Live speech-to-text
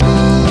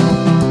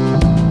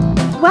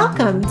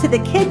Welcome to the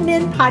Kid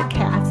Men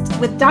Podcast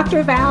with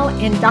Dr. Val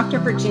and Dr.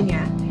 Virginia,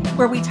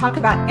 where we talk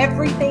about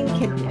everything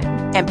kid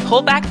men. And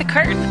pull back the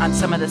curtain on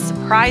some of the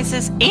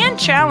surprises and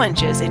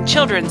challenges in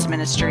children's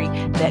ministry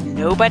that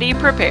nobody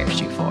prepares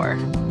you for.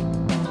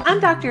 I'm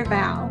Dr.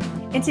 Val,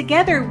 and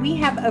together we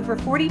have over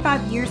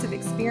 45 years of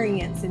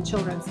experience in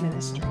children's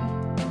ministry.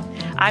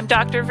 I'm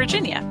Dr.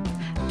 Virginia.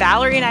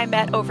 Valerie and I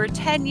met over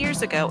 10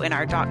 years ago in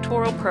our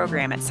doctoral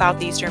program at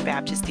Southeastern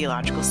Baptist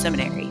Theological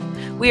Seminary.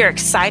 We are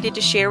excited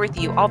to share with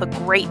you all the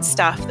great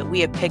stuff that we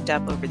have picked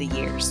up over the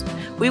years.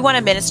 We want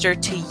to minister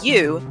to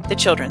you, the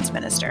children's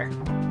minister.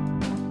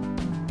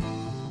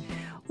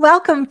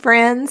 Welcome,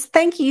 friends.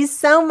 Thank you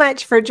so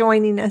much for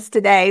joining us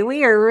today.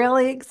 We are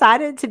really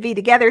excited to be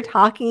together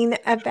talking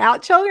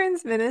about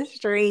children's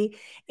ministry,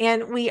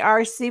 and we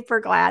are super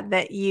glad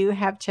that you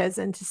have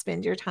chosen to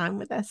spend your time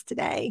with us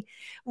today.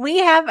 We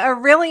have a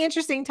really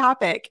interesting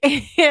topic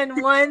and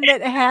one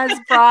that has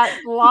brought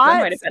lots.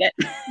 One way to put it.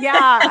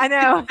 Yeah, I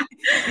know.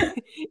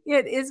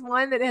 It is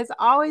one that has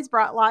always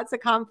brought lots of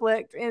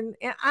conflict, and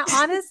I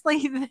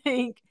honestly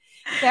think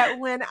that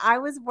when I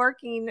was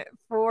working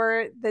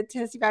for the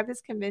Tennessee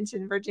Baptist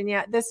Convention,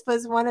 Virginia, this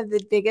was one of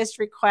the biggest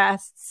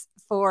requests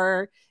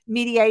for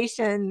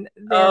mediation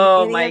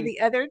than any of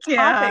the other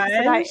topics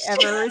that I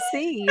ever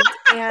received.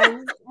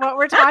 And what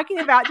we're talking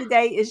about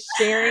today is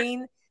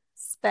sharing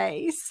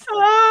space.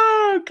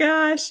 Oh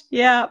gosh.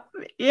 Yeah.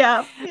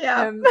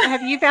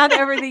 Have you found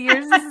over the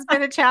years this has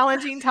been a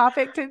challenging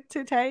topic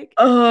to take?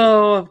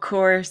 Oh, of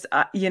course.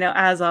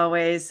 As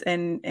always,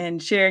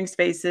 and sharing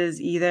spaces,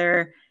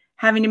 either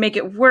having to make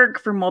it work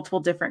for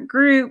multiple different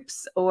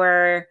groups,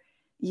 or,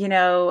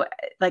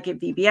 like at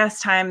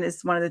VBS time, this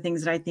is one of the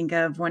things that I think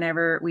of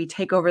whenever we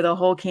take over the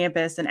whole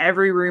campus and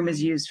every room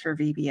is used for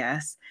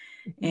VBS.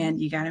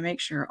 And you got to make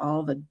sure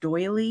all the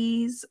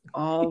doilies,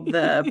 all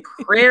the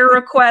prayer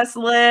request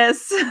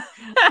lists,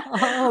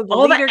 all the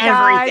all leader the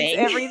guides,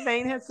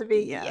 everything has to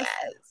be, yes,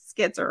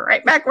 gets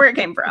right back where it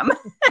came from.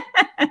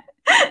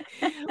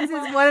 This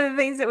is one of the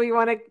things that we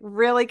want to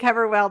really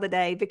cover well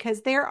today,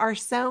 because there are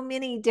so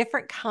many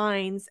different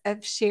kinds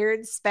of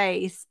shared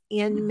space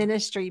in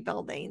ministry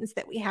buildings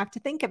that we have to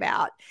think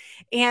about.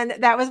 And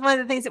that was one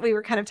of the things that we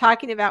were kind of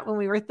talking about when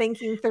we were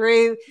thinking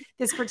through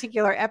this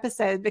particular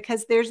episode,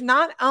 because there's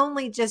not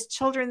only just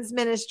children's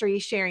ministry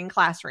sharing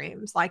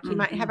classrooms. Like you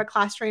might have a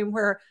classroom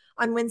where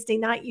on Wednesday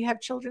night you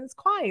have children's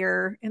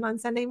choir, and on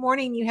Sunday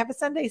morning you have a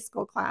Sunday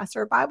school class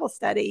or a Bible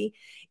study.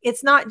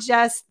 It's not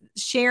just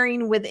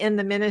sharing within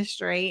the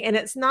ministry, and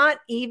it's not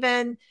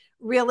even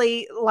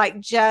really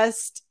like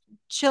just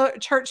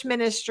church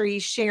ministry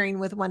sharing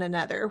with one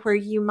another, where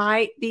you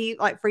might be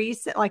like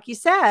you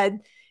said,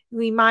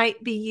 we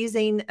might be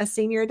using a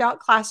senior adult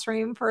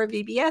classroom for a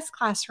VBS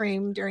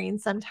classroom during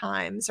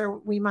sometimes, or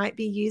we might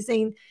be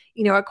using,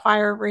 a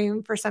choir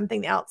room for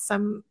something else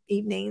some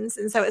evenings.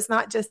 And so it's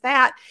not just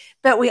that,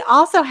 but we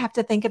also have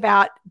to think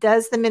about,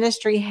 does the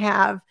ministry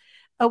have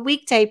a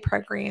weekday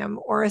program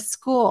or a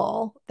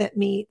school that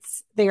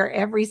meets there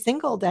every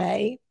single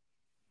day?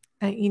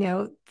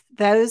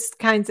 Those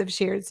kinds of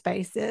shared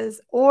spaces.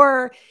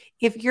 Or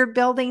if your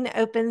building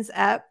opens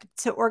up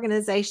to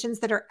organizations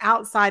that are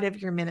outside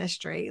of your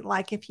ministry,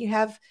 like if you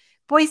have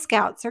Boy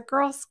Scouts or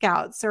Girl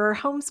Scouts or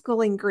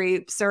homeschooling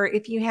groups, or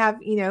if you have,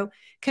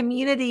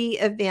 community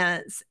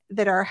events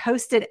that are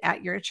hosted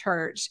at your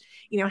church,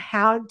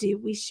 how do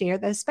we share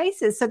those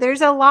spaces? So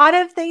there's a lot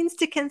of things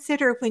to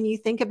consider when you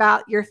think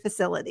about your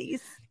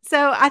facilities.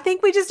 So I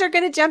think we just are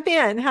going to jump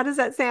in. How does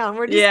that sound?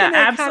 We're just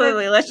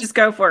absolutely. Let's just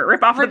go for it.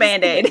 Rip off the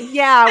Band-Aid.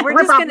 We're rip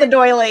just off the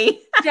doily.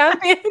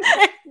 Jump in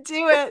and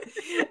do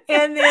it.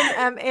 And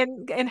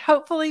then and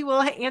hopefully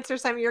we'll answer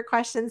some of your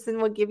questions, and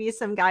we'll give you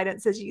some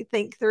guidance as you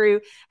think through,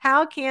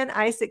 how can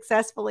I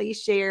successfully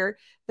share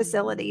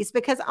facilities?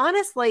 Because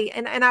honestly,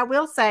 and I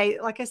will say,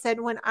 like I said,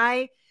 when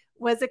I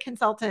was a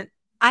consultant,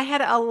 I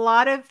had a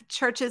lot of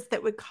churches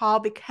that would call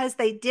because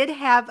they did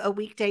have a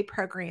weekday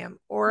program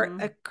or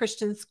a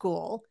Christian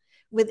school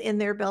within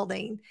their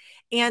building.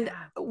 And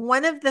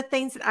one of the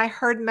things that I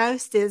heard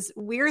most is,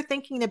 we're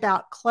thinking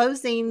about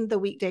closing the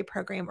weekday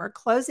program or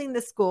closing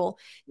the school,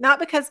 not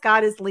because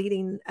God is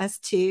leading us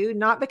to,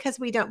 not because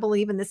we don't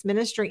believe in this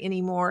ministry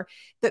anymore,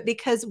 but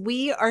because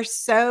we are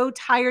so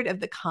tired of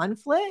the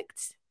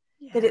conflict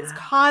that it's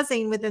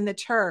causing within the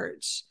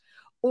church,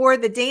 or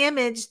the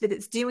damage that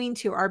it's doing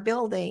to our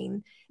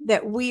building,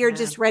 that we are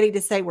just ready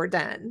to say we're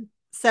done.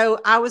 So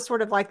I was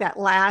sort of like that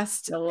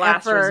last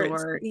effort.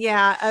 Resort.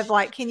 Of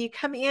like, can you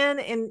come in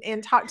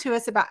and talk to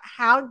us about,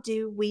 how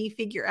do we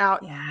figure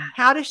out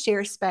how to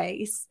share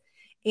space,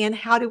 and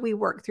how do we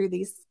work through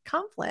these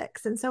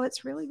conflicts? And so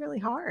it's really, really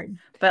hard.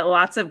 But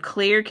lots of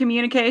clear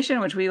communication,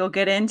 which we will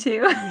get into.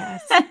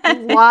 Yes,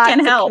 lots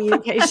of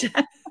communication.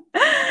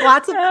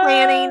 Lots of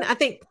planning. I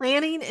think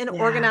planning and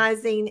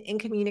organizing and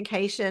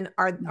communication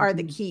are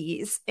the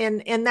keys.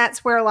 And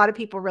that's where a lot of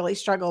people really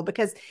struggle,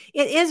 because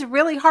it is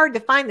really hard to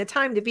find the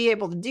time to be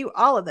able to do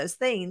all of those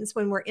things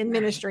when we're in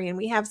ministry and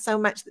we have so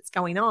much that's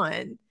going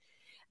on.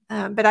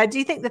 But I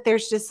do think that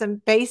there's just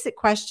some basic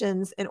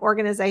questions and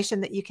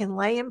organization that you can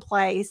lay in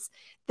place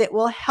that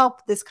will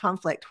help this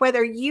conflict,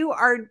 whether you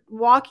are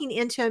walking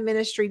into a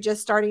ministry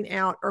just starting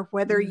out or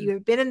whether you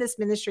have been in this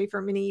ministry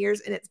for many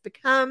years and it's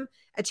become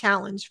a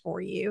challenge for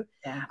you.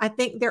 Yeah. I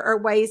think there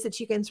are ways that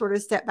you can sort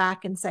of step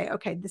back and say,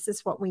 okay, this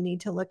is what we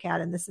need to look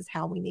at, and this is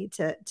how we need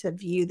to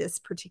view this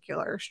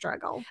particular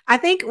struggle. I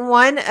think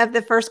one of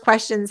the first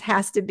questions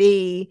has to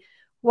be,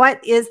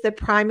 what is the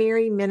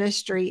primary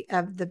ministry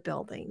of the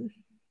building?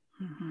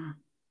 Mm-hmm.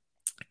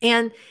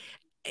 And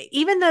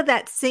even though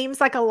that seems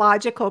like a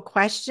logical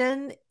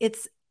question,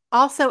 it's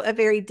also a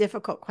very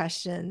difficult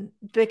question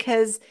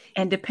because...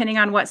 And depending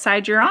on what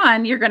side you're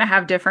on, you're going to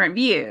have different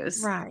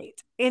views. Right.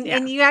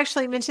 And you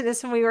actually mentioned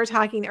this when we were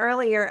talking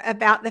earlier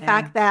about the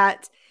fact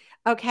that,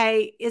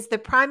 okay, is the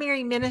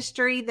primary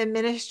ministry the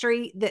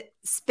ministry that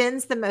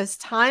spends the most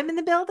time in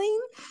the building?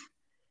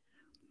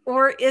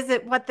 Or is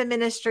it what the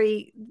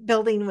ministry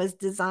building was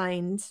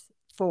designed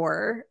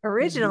for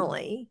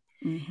originally?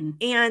 Mm-hmm.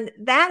 And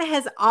that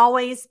has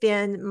always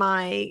been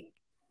my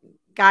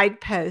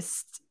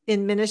guidepost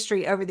in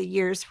ministry over the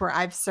years where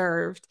I've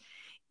served,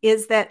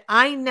 is that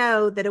I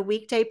know that a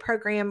weekday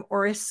program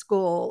or a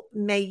school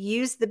may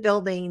use the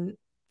building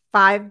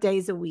 5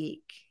 days a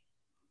week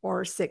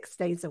or 6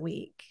 days a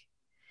week.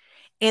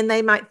 And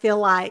they might feel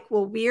like,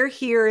 well, we're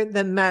here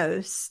the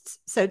most,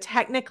 so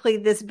technically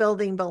this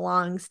building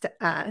belongs to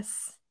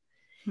us.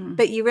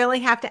 But you really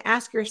have to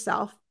ask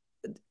yourself,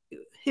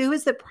 who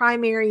is the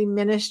primary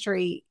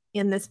ministry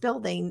in this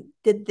building?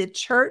 Did the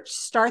church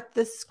start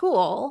the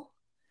school,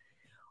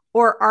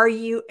 or are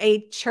you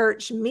a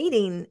church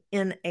meeting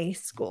in a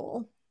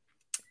school?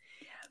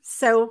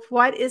 So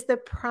what is the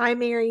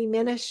primary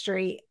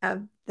ministry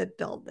of the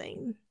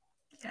building?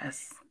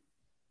 Yes.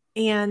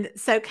 And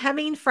so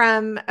coming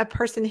from a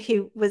person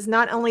who was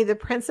not only the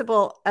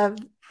principal of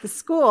the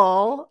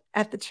school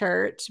at the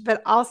church,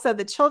 but also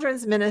the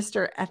children's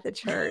minister at the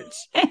church,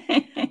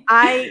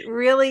 I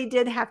really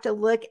did have to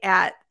look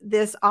at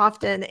this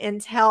often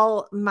and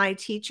tell my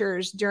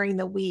teachers during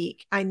the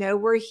week, I know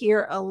we're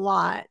here a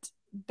lot,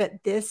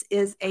 but this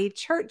is a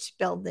church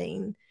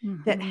building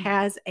that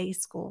has a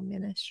school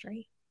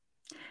ministry.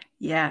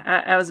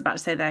 Yeah, I was about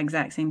to say that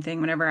exact same thing.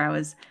 Whenever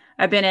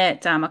I've been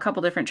at a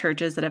couple different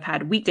churches that have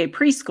had weekday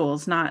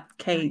preschools, not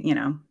K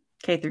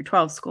through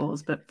 12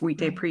 schools, but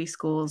weekday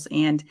preschools.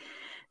 And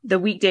the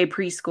weekday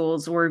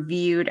preschools were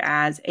viewed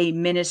as a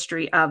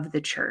ministry of the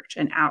church,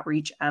 an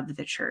outreach of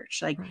the church.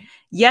 Like,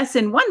 yes,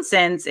 in one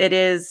sense, it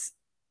is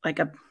like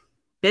a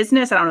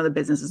business. I don't know if the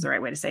business is the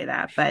right way to say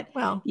that, but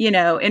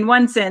in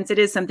one sense, it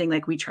is something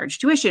like we charge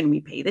tuition,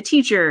 we pay the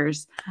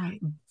teachers,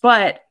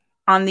 but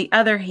on the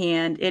other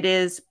hand, it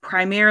is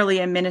primarily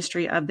a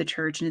ministry of the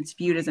church, and it's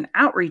viewed as an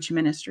outreach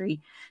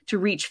ministry to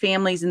reach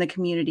families in the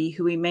community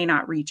who we may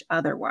not reach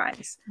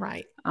otherwise.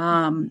 Right.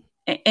 And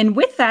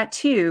with that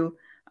too,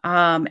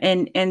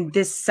 and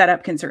this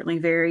setup can certainly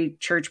vary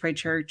church by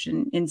church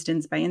and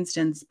instance by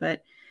instance,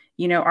 but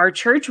our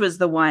church was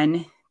the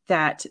one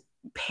that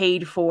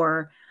paid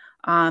for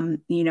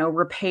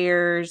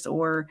repairs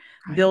or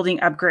building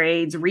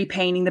upgrades,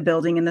 repainting the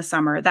building in the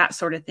summer, that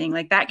sort of thing.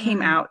 Like that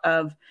came out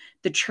of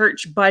the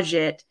church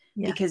budget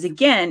because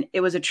again, it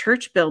was a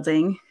church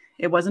building.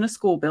 It wasn't a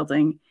school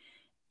building.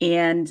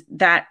 And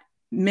that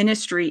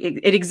ministry,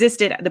 it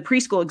existed, the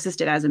preschool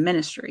existed as a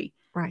ministry.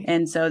 Right.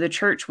 And so the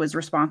church was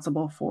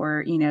responsible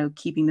for,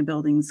 keeping the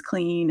buildings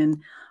clean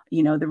and,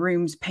 the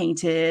rooms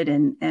painted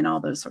and all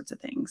those sorts of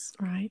things.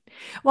 Right.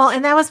 Well,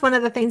 and that was one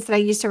of the things that I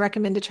used to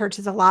recommend to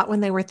churches a lot when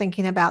they were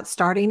thinking about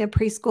starting a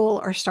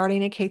preschool or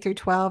starting a K through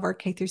 12 or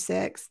K through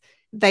 6.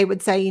 They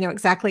would say,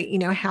 exactly,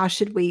 how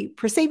should we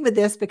proceed with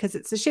this? Because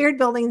it's a shared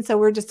building. So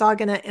we're just all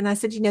and I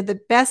said,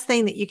 the best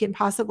thing that you can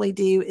possibly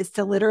do is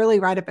to literally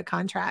write up a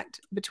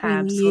contract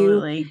between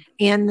you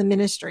and the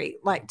ministry,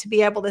 like to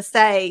be able to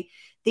say,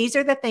 these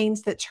are the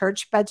things that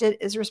church budget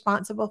is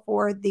responsible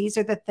for. These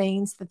are the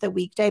things that the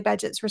weekday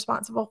budget is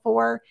responsible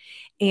for.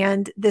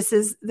 And this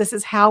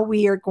is how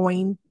we are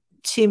going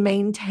to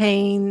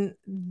maintain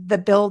the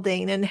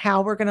building and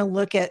how we're going to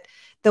look at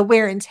the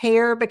wear and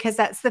tear, because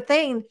that's the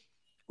thing.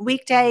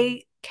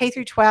 Weekday K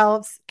through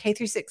 12s, K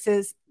through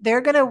 6s,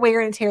 they're going to wear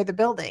and tear the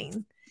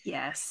building.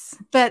 Yes.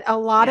 But a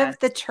lot of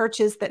the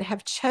churches that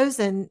have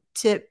chosen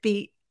to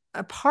be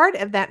a part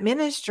of that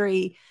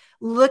ministry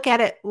look at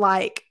it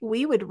like,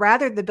 we would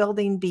rather the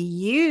building be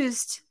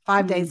used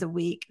 5 days a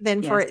week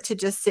than for it to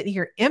just sit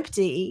here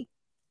empty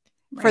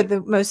for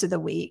the most of the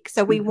week.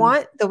 So we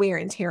want the wear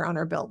and tear on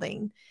our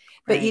building.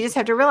 But you just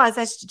have to realize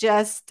that's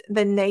just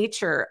the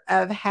nature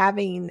of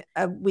having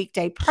a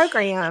weekday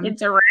program.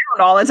 It's around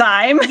all the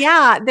time.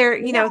 Yeah.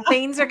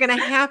 Things are going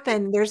to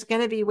happen. There's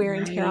going to be wear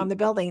and tear on the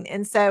building.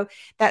 And so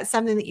that's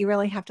something that you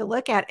really have to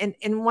look at.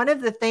 And one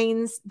of the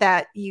things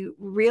that you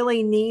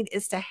really need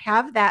is to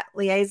have that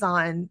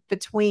liaison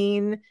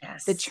between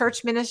the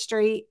church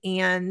ministry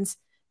and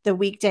the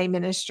weekday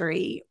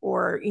ministry,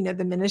 or,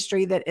 the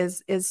ministry that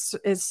is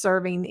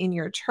serving in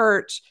your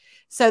church,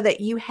 so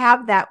that you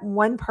have that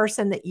one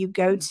person that you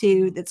go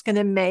to that's going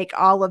to make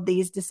all of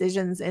these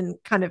decisions and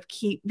kind of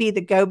be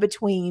the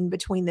go-between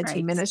between the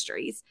two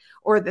ministries,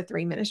 or the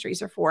three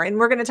ministries or four. And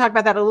we're going to talk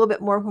about that a little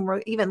bit more when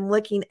we're even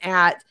looking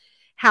at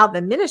how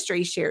the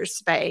ministry shares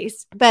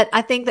space. But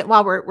I think that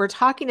while we're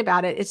talking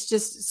about it, it's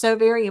just so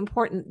very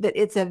important that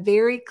it's a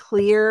very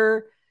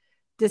clear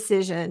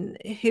decision.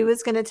 Who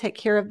is going to take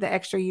care of the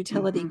extra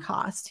utility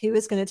cost? Who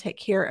is going to take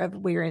care of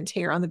wear and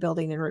tear on the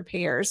building and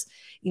repairs?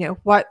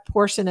 What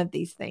portion of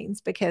these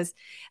things? Because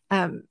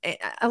a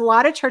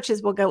lot of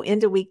churches will go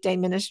into weekday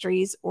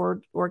ministries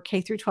or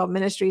K through 12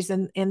 ministries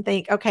and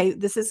think, okay,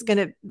 this is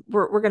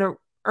we're going to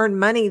earn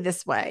money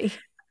this way.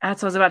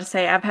 That's what I was about to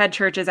say. I've had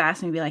churches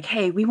ask me, be like,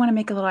 hey, we want to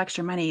make a little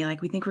extra money.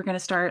 Like, we think we're going to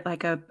start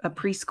like a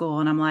preschool.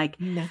 And I'm like,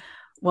 no.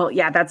 Well,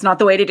 yeah, that's not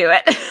the way to do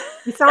it.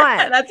 It's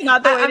not. That's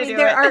not the way to do it.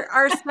 There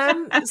are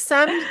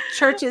some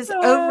churches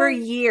over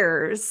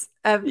years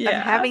of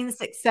having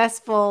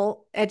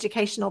successful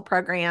educational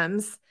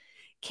programs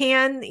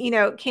can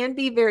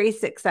be very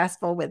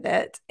successful with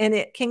it, and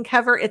it can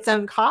cover its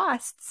own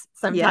costs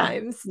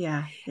sometimes.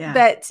 Yeah.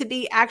 But to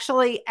be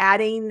actually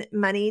adding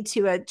money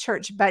to a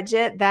church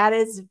budget, that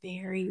is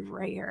very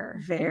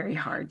rare. Very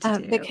hard to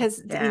do.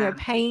 Because,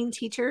 paying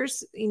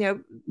teachers,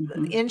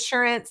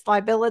 insurance,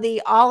 liability,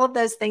 all of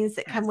those things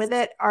that come with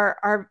it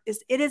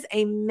it is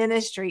a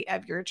ministry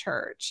of your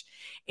church.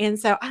 And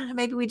so I don't know,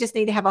 maybe we just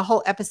need to have a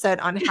whole episode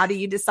on how do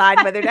you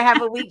decide whether to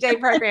have a weekday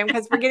program,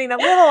 because we're getting a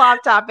little off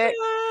topic.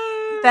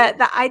 But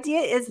the idea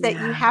is that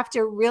you have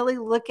to really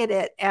look at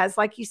it as,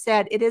 like you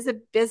said, it is a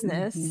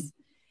business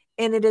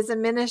and it is a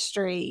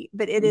ministry,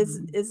 but it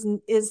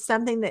is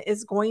something that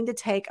is going to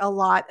take a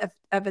lot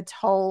of a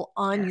toll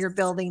on your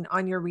building,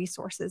 on your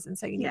resources. And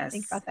so you need to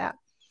think about that.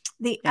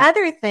 The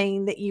other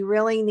thing that you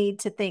really need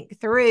to think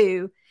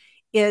through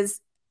is,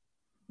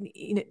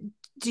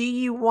 do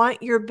you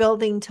want your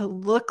building to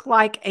look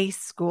like a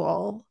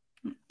school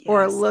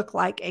or look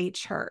like a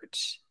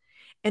church?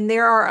 And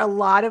there are a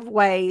lot of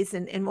ways,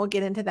 and we'll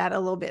get into that a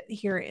little bit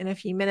here in a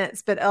few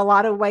minutes, but a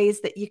lot of ways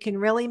that you can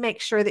really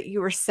make sure that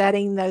you are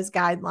setting those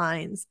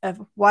guidelines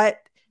of what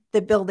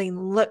the building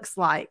looks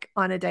like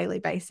on a daily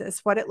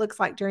basis, what it looks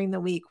like during the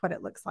week, what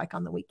it looks like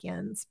on the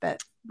weekends.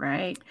 But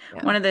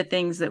one of the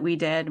things that we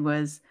did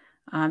was,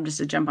 just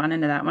to jump on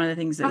into that, one of the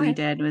things that we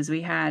did was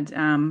we had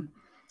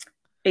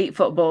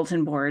 8-foot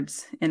bulletin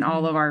boards in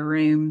all of our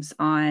rooms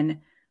on,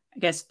 I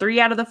guess, 3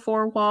 out of the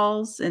 4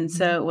 walls. And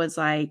so it was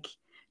like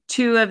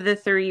 2 of the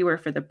 3 were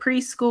for the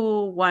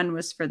preschool. 1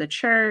 was for the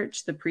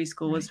church. The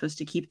preschool was supposed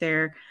to keep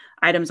their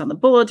items on the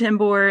bulletin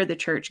board. The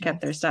church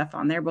kept their stuff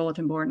on their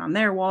bulletin board and on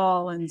their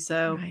wall. And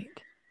so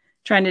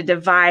trying to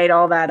divide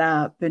all that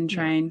up and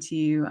trying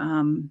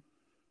to,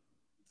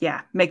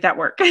 make that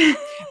work.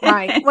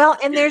 Right. Well,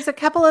 and there's a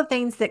couple of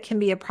things that can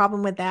be a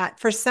problem with that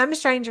for some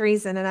strange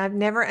reason. And I've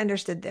never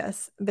understood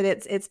this, but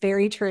it's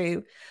very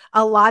true.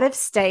 A lot of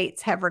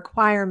states have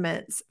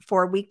requirements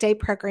for weekday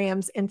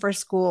programs and for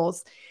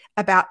schools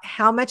about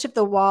how much of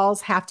the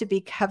walls have to be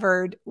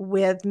covered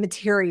with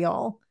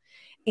material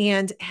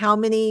and how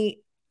many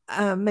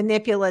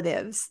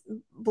manipulatives,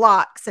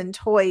 blocks and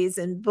toys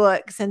and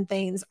books and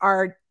things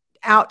are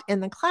out in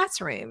the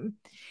classroom.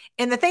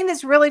 And the thing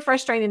that's really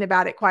frustrating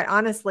about it, quite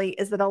honestly,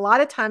 is that a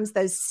lot of times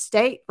those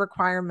state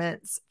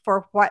requirements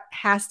for what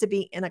has to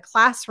be in a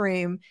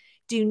classroom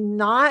do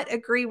not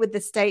agree with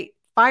the state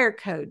fire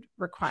code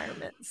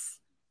requirements.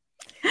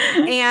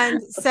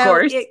 And so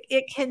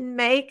it can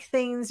make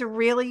things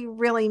really,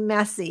 really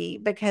messy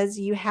because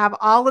you have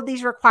all of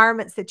these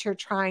requirements that you're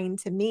trying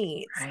to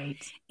meet. Right.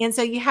 And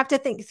so you have to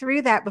think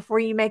through that before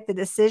you make the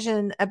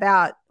decision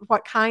about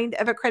what kind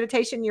of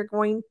accreditation you're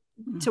going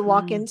to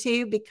walk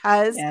into,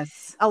 because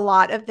a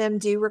lot of them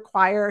do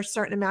require a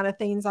certain amount of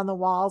things on the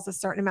walls, a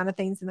certain amount of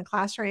things in the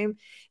classroom.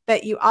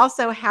 But you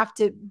also have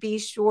to be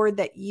sure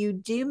that you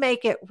do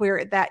make it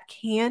where that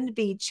can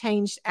be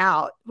changed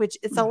out, which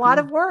it's a lot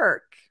of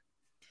work.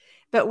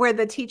 But where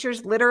the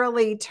teachers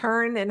literally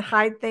turn and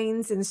hide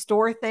things and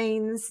store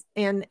things,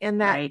 and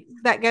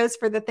that goes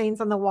for the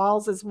things on the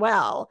walls as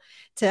well,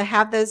 to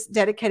have those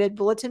dedicated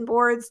bulletin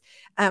boards.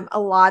 A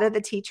lot of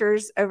the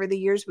teachers over the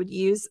years would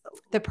use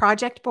the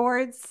project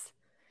boards.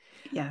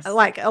 Yes.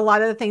 Like a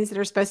lot of the things that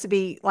are supposed to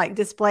be like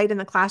displayed in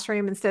the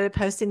classroom, instead of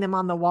posting them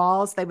on the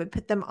walls, they would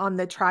put them on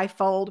the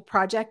trifold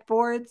project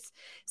boards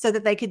so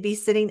that they could be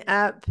sitting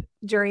up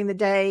during the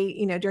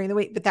day, during the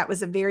week. But that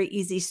was a very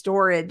easy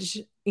storage,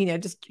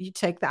 just you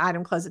take the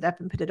item, close it up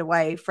and put it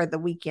away for the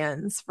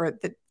weekends, for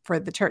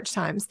the church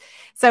times.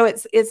 So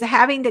it's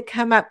having to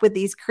come up with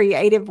these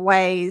creative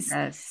ways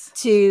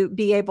to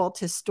be able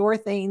to store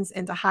things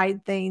and to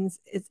hide things.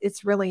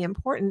 It's really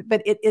important,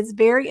 but it is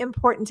very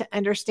important to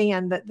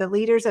understand that the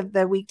leaders of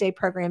the weekday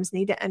programs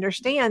need to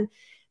understand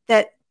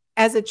that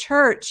as a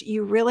church,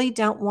 you really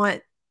don't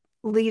want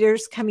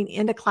leaders coming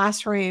into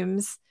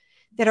classrooms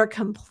that are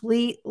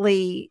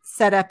completely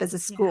set up as a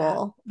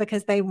school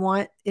because they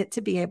want it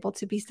to be able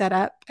to be set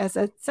up as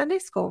a Sunday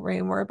school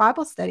room or a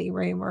Bible study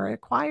room or a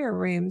choir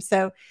room.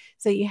 So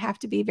you have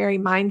to be very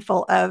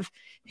mindful of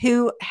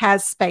who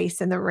has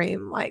space in the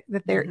room, like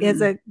that there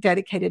is a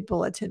dedicated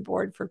bulletin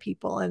board for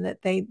people, and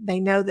that they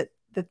know that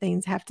the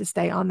things have to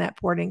stay on that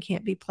board and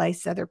can't be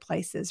placed other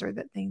places, or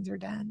that things are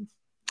done.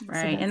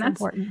 Right. So and that's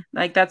important.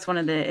 Like, that's one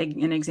of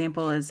an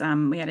example is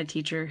we had a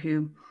teacher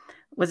who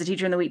was a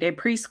teacher in the weekday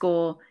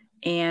preschool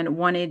and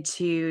wanted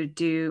to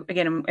do,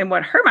 again, and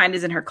what her mind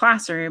is in her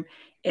classroom,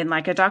 in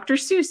like a Dr.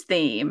 Seuss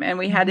theme. And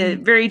we had to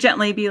very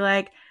gently be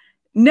like,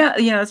 no,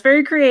 it's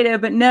very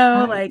creative, but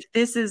no, like,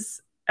 this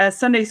is a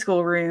Sunday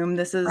school room.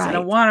 This is an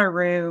Awana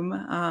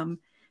room.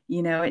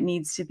 It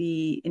needs to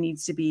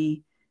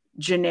be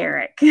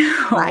generic,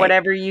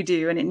 whatever you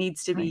do. And it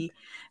needs to be,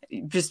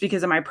 just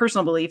because of my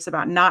personal beliefs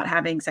about not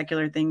having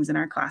secular things in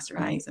our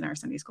classrooms, in our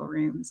Sunday school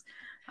rooms.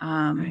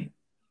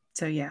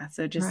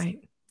 So just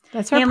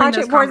that's where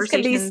project boards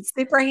can be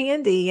super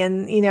handy,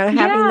 and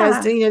having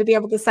those to be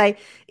able to say,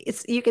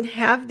 you can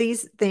have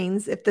these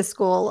things if the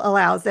school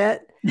allows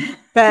it,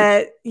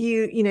 but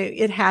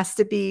it has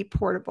to be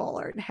portable,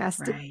 or it has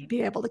to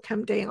be able to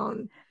come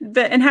down.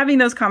 And having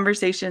those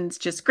conversations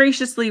just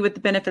graciously with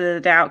the benefit of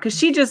the doubt, because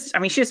she just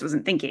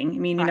wasn't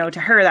thinking. To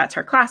her, that's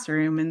her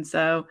classroom, and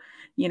so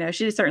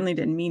she certainly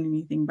didn't mean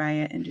anything by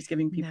it, and just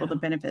giving people the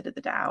benefit of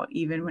the doubt,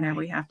 even whenever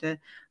we have to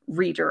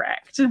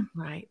redirect.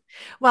 Right.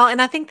 Well,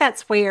 and I think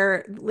that's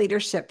where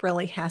leadership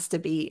really has to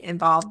be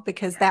involved,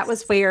 because that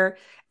was where,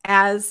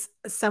 as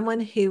someone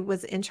who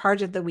was in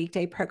charge of the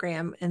weekday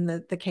program in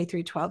the K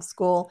through 12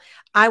 school,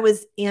 I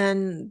was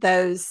in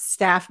those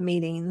staff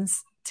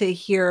meetings to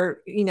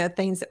hear,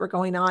 things that were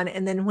going on.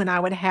 And then when I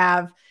would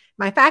have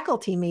my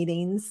faculty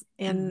meetings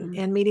and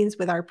meetings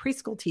with our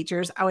preschool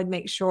teachers, I would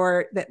make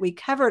sure that we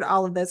covered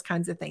all of those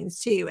kinds of things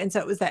too. And so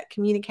it was that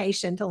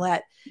communication to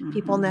let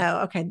people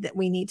know, okay, that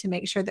we need to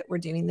make sure that we're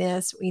doing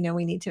this, we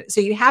need to. So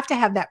you have to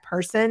have that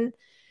person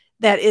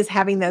that is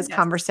having those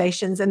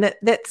conversations, and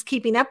that's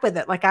keeping up with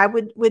it. Like I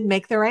would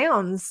make the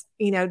rounds,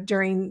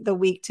 during the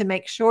week to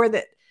make sure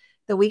that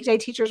the weekday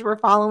teachers were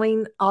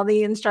following all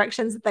the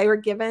instructions that they were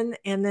given.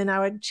 And then I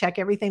would check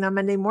everything on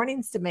Monday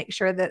mornings to make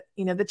sure that,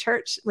 the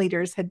church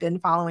leaders had been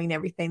following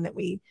everything that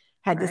we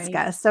had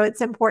discussed. So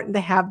it's important to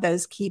have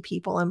those key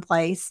people in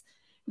place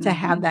to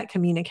have that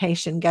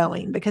communication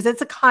going, because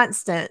it's a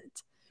constant,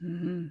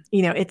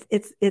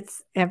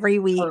 it's every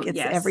week,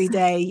 every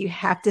day. You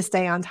have to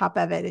stay on top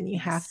of it, and you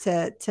have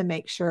to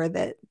make sure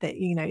that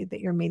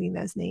you're meeting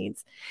those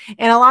needs.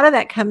 And a lot of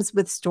that comes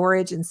with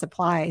storage and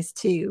supplies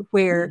too,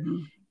 where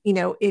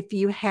if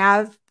you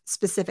have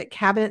specific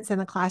cabinets in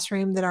the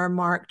classroom that are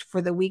marked for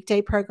the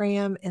weekday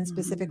program, and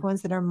specific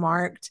ones that are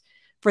marked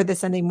for the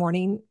Sunday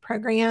morning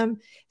program,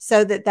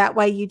 so that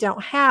way you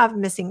don't have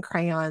missing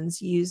crayons,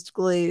 used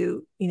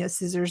glue,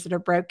 scissors that are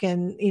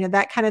broken,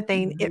 that kind of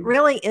thing. It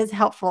really is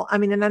helpful.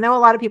 And I know a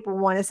lot of people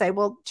want to say,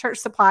 well, church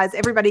supplies,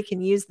 everybody can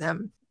use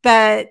them,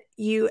 but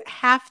you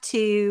have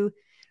to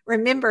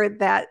remember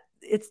that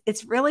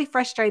it's really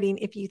frustrating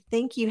if you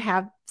think you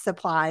have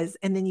supplies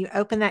and then you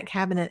open that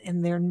cabinet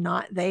and they're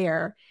not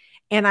there.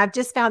 And I've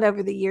just found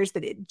over the years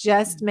that it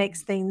just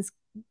makes things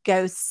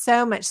go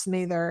so much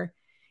smoother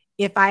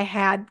if I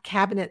had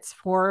cabinets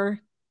for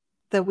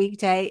the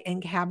weekday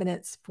and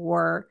cabinets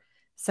for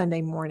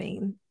Sunday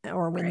morning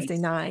or Wednesday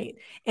night.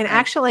 And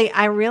actually,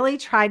 I really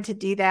tried to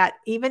do that,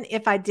 even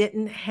if I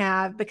didn't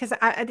have, because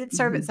I did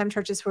serve at some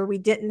churches where we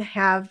didn't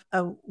have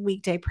a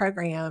weekday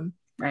program.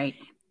 Right.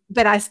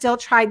 But I still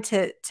tried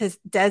to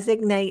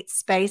designate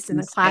space in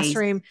the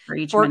classroom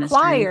for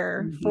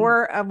choir,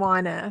 for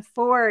Awana,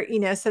 for,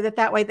 so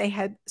that way they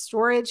had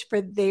storage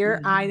for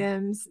their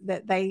items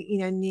that they,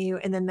 knew.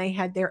 And then they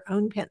had their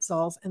own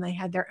pencils, and they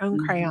had their own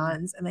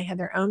crayons, and they had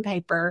their own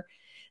paper,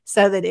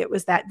 so that it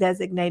was that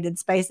designated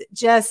space. It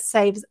just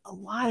saves a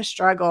lot of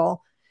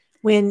struggle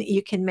when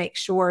you can make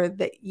sure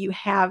that you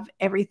have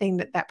everything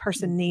that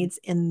person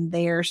needs in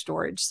their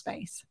storage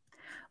space.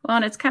 Well,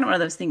 and it's kind of one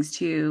of those things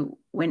too,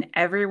 when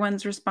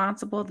everyone's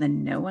responsible,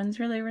 then no one's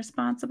really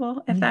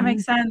responsible, if that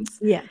makes sense.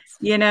 Yes.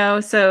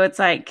 So it's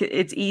like,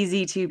 it's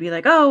easy to be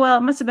like, oh, well,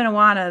 it must have been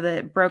Awana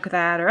that broke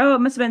that, or, oh, it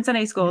must have been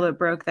Sunday school that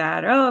broke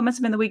that, or, oh, it must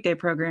have been the weekday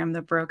program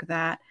that broke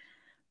that.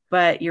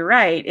 But you're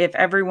right. If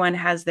everyone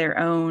has their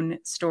own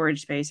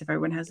storage space, if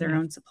everyone has their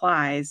own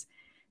supplies,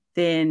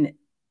 then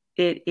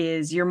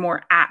you're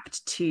more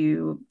apt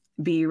to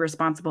be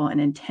responsible and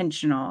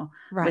intentional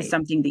with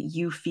something that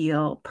you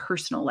feel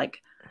personal,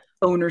 like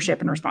ownership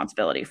and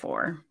responsibility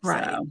for.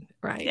 Right.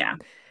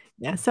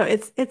 Yeah. So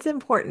it's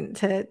important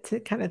to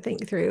kind of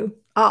think through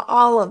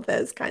all of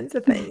those kinds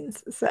of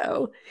things.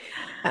 So,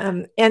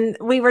 and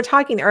we were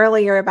talking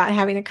earlier about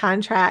having a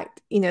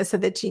contract, so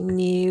that you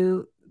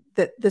knew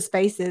the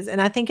spaces.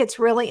 And I think it's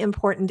really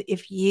important,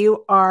 if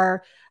you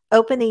are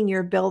opening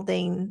your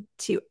building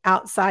to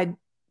outside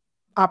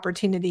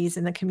opportunities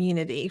in the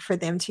community for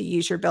them to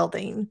use your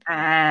building.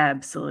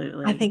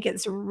 Absolutely. I think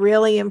it's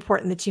really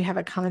important that you have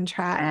a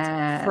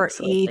contract for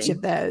each Absolutely.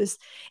 of those.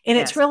 And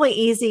it's Yes. really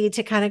easy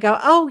to kind of go,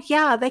 oh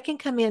yeah, they can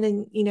come in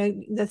and,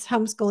 this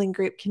homeschooling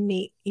group can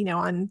meet,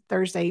 on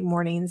Thursday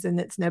mornings and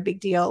it's no big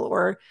deal,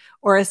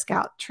 or a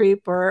scout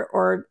troop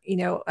or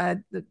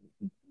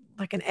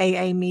like an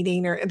AA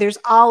meeting, or there's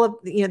all of,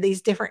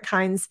 these different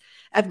kinds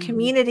of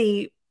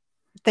community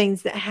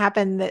things that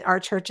happen that our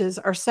churches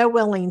are so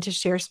willing to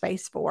share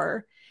space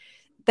for.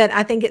 That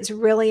I think it's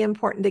really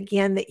important,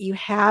 again, that you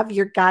have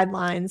your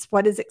guidelines.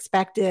 What is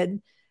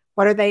expected?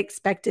 What are they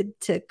expected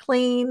to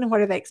clean?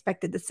 What are they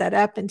expected to set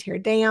up and tear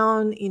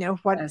down?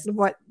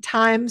 What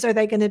times are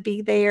they going to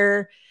be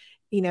there?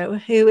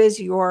 Who is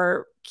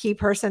your key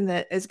person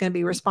that is going to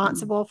be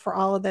responsible for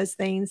all of those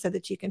things, so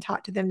that you can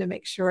talk to them to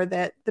make sure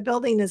that the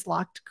building is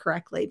locked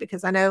correctly.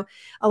 Because I know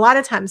a lot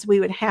of times we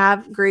would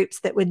have groups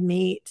that would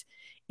meet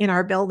in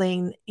our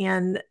building,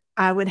 and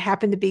I would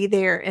happen to be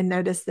there and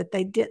notice that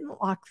they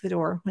didn't lock the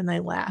door when they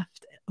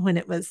left, when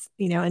it was,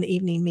 an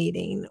evening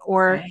meeting,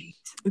 or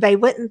they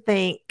wouldn't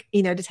think,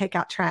 to take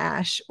out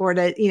trash or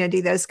to,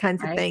 do those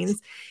kinds of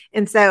things.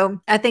 And so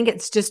I think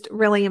it's just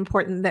really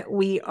important that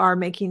we are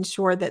making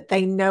sure that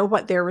they know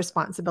what their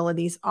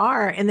responsibilities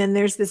are. And then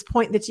there's this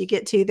point that you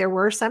get to, there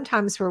were some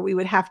times where we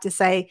would have to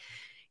say,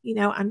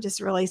 I'm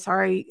just really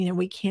sorry,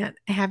 we can't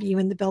have you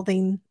in the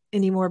building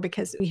anymore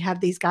because we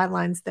have these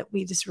guidelines that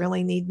we just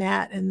really need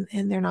met, and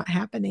they're not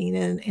happening.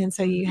 And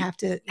so you have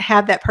to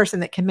have that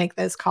person that can make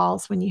those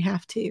calls when you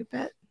have to,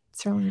 but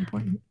it's really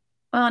important.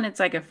 Well, and it's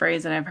like a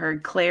phrase that I've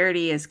heard,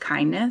 clarity is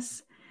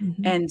kindness.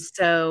 And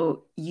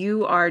so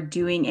you are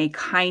doing a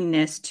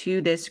kindness to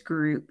this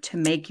group to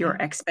make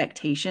your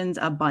expectations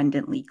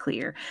abundantly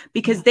clear,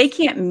 because they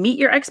can't meet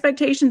your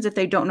expectations if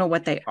they don't know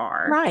what they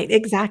are. Right,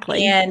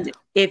 exactly. And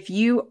if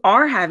you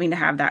are having to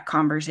have that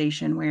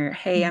conversation where,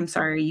 hey, I'm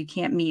sorry, you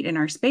can't meet in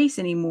our space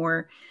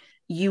anymore,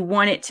 you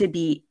want it to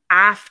be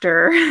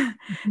after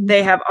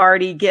they have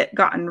already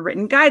gotten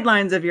written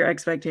guidelines of your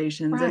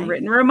expectations and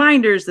written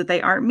reminders that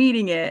they aren't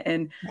meeting it,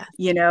 and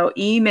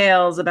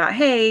emails about,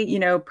 hey,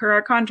 per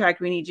our contract,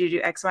 we need you to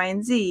do X, Y,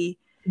 and Z.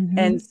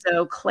 And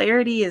so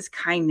clarity is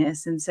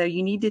kindness. And so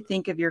you need to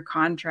think of your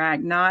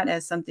contract not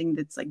as something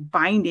that's like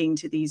binding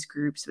to these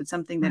groups, but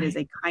something that is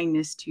a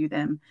kindness to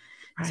them,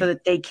 so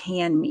that they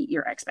can meet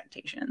your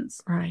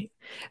expectations. Right.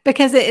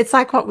 Because it's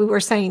like what we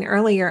were saying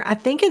earlier. I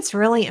think it's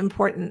really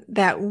important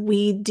that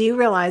we do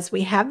realize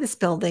we have this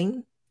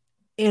building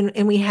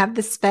and we have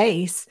the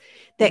space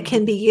that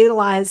can be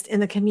utilized in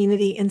the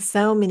community in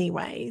so many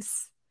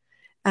ways.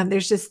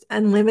 There's just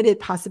unlimited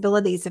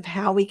possibilities of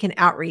how we can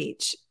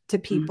outreach to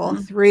people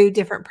through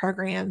different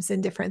programs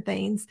and different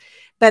things.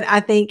 But I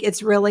think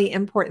it's really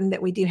important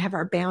that we do have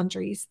our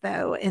boundaries,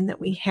 though, and that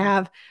we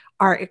have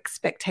our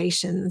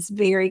expectations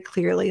very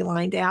clearly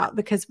lined out,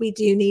 because we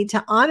do need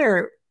to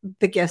honor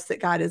the gifts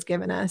that God has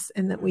given us,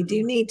 and that we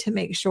do need to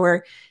make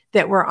sure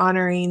that we're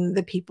honoring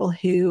the people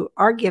who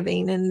are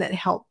giving and that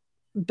help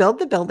build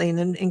the building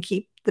and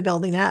keep the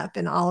building up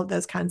and all of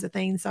those kinds of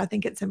things. So I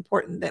think it's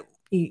important that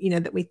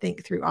that we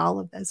think through all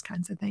of those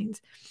kinds of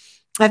things.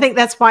 I think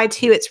that's why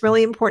too, it's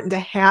really important to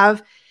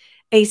have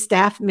a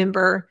staff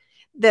member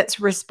that's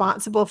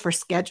responsible for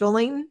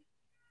scheduling.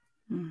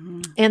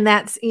 And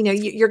that's,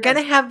 you're going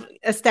to have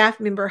a staff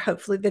member,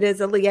 hopefully, that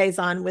is a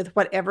liaison with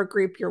whatever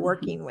group you're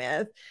working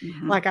with.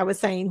 Like I was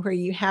saying, where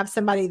you have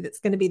somebody that's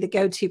going to be the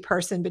go-to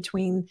person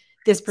between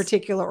this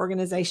particular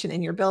organization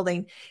and your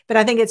building. But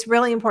I think it's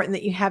really important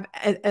that you have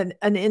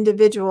an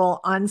individual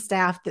on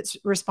staff that's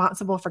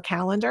responsible for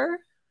calendar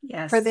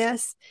for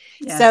this,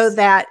 so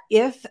that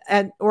if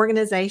an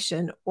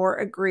organization or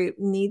a group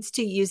needs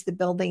to use the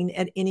building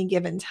at any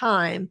given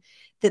time,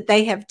 that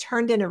they have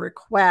turned in a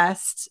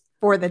request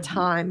for the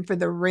time, for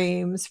the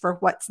rooms, for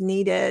what's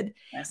needed.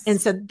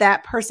 And so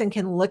that person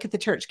can look at the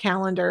church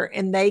calendar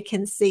and they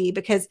can see,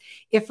 because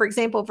if, for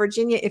example,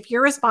 Virginia, if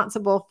you're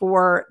responsible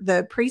for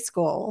the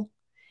preschool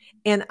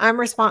and I'm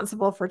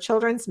responsible for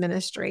children's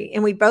ministry,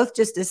 and we both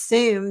just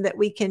assume that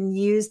we can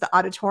use the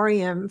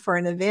auditorium for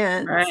an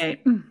event,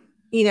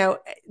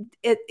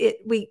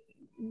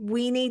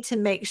 we need to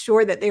make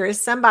sure that there is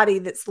somebody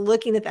that's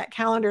looking at that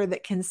calendar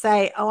that can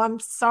say, oh, I'm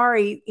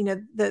sorry,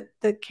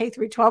 the K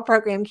through 12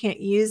 program can't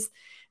use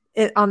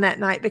it on that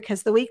night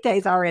because the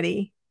weekday's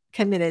already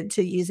committed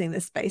to using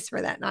the space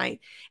for that night.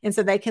 And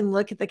so they can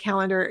look at the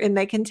calendar and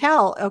they can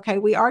tell, okay,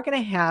 we are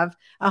going to have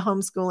a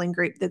homeschooling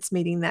group that's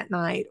meeting that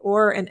night,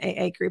 or an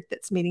AA group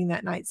that's meeting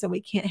that night. So we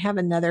can't have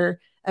another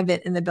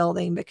event in the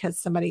building because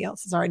somebody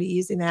else is already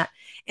using that.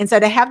 And so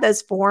to have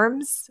those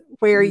forms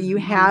where you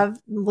have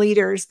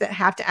leaders that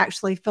have to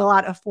actually fill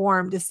out a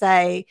form to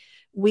say,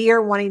 we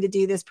are wanting to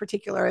do this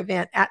particular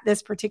event at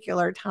this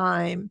particular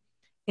time,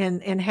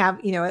 and have,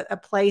 a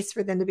place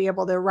for them to be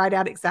able to write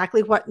out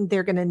exactly what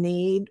they're going to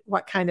need,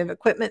 what kind of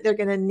equipment they're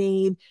going to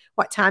need,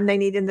 what time they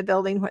need in the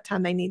building, what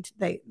time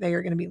they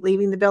are going to be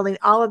leaving the building,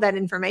 all of that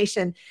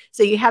information.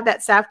 So you have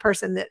that staff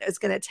person that is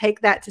going to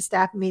take that to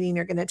staff meeting,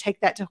 or going to take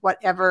that to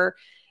whatever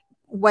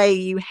way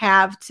you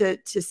have to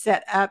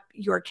set up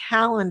your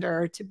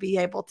calendar to be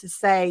able to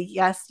say,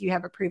 yes, you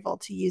have approval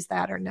to use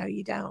that, or no,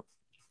 you don't.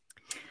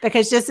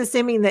 Because just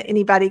assuming that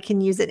anybody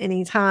can use it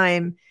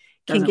anytime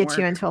can get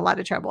you into a lot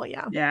of trouble.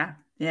 Yeah. Yeah.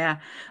 Yeah.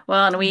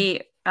 Well, and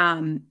we,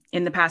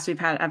 in the past, I've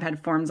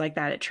had forms like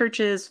that at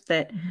churches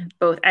that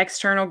both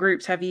external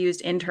groups have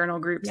used, internal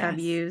groups have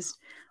used.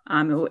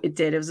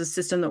 It was a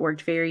system that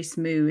worked very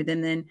smooth.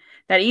 And then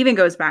that even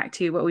goes back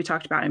to what we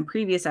talked about in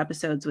previous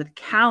episodes with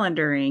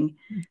calendaring,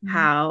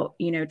 how,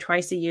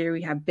 twice a year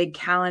we have big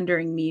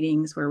calendaring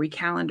meetings where we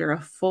calendar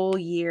a full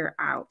year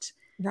out.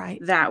 Right.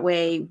 That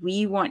way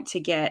we want to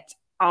get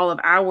all of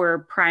our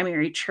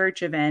primary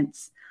church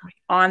events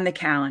on the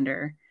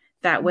calendar.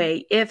 That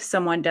way, if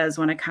someone does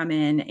want to come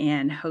in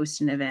and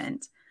host an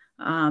event,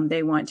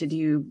 they want to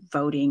do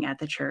voting at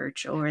the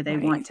church, or they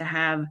want to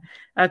have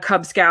a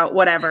Cub Scout,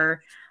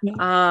 whatever.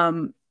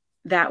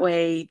 That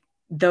way,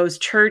 those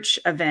church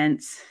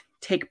events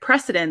take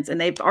precedence, and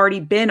they've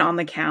already been on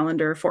the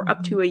calendar for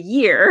up to a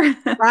year.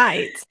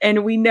 Right.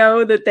 And we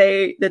know that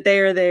they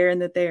are there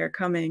and that they are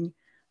coming.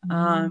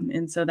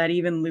 And so that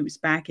even loops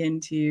back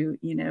into,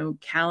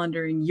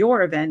 calendaring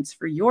your events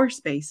for your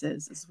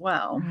spaces as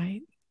well.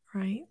 Right.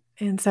 Right.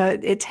 And so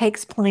it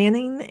takes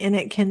planning, and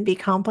it can be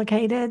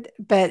complicated,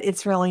 but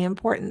it's really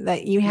important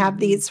that you have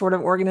these sort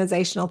of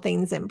organizational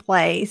things in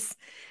place,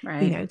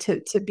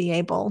 to be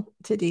able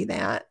to do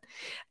that.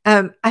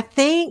 I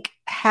think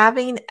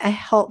having a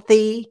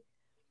healthy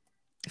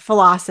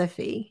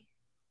philosophy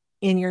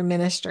in your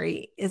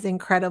ministry is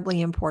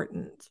incredibly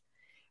important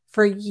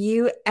for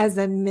you as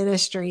a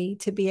ministry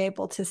to be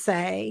able to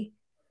say,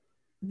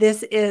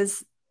 this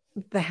is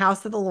the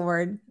house of the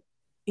Lord.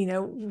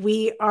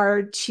 We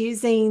are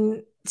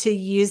choosing to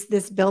use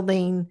this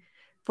building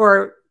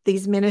for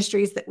these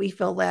ministries that we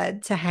feel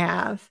led to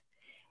have.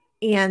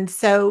 And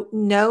so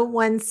no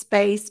one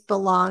space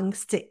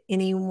belongs to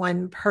any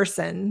one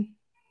person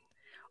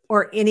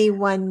or any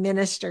one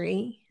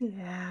ministry.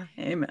 Yeah.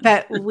 Amen.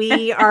 But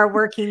we are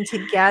working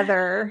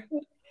together,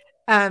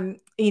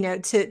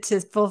 to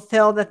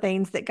fulfill the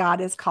things that God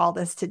has called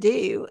us to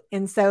do.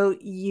 And so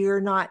you're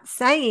not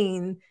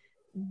saying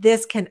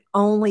this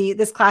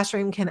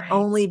classroom can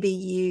only be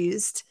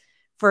used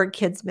for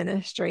kids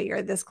ministry,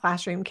 or this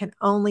classroom can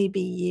only be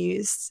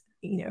used,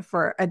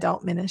 for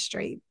adult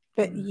ministry,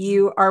 but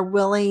you are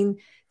willing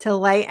to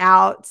lay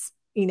out,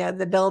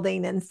 the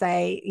building and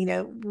say,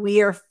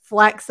 we are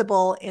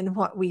flexible in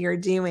what we are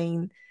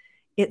doing.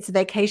 It's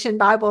Vacation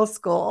Bible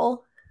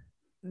School.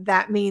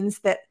 That means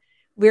that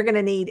we're going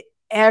to need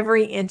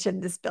every inch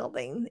of this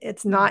building.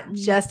 It's not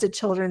just a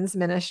children's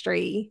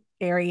ministry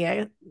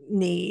area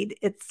need.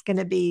 It's going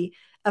to be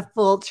a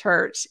full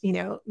church,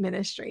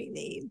 ministry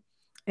need.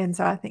 And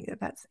so I think that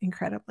that's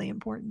incredibly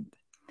important.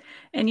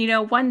 And,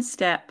 one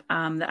step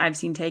that I've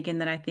seen taken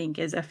that I think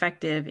is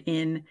effective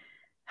in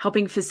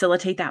helping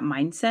facilitate that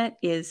mindset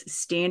is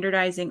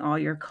standardizing all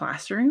your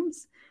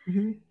classrooms.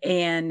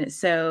 And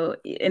so,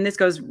 and this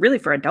goes really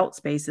for adult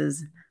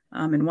spaces,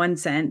 in one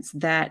sense,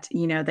 that,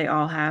 they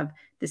all have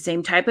the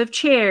same type of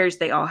chairs.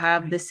 They all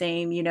have the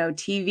same,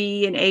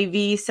 TV and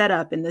AV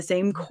setup in the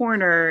same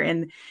corner.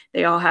 And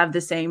they all have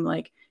the same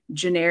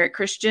generic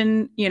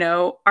Christian,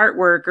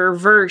 artwork or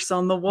verse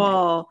on the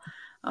wall.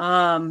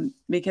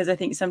 Because I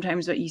think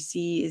sometimes what you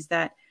see is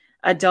that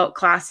adult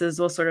classes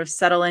will sort of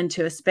settle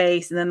into a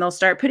space, and then they'll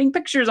start putting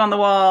pictures on the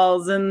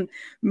walls and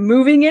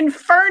moving in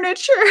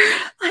furniture.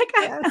 I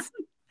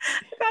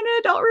found an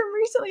adult room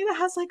recently that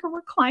has a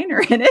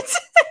recliner in it.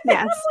 Yes.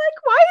 I'm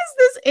why is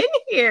this in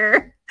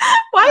here?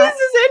 Why is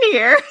this in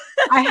here?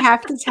 I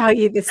have to tell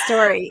you the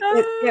story.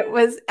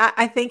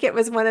 I think it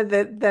was one of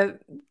the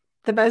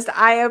most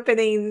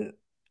eye-opening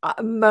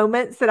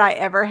moments that I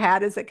ever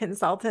had as a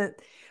consultant,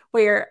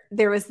 where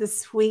there was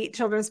this sweet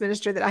children's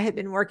minister that I had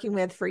been working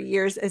with for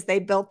years as they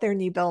built their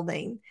new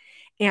building.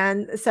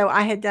 And so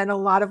I had done a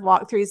lot of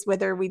walkthroughs with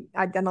her.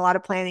 I'd done a lot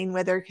of planning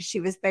with her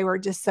because they were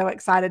just so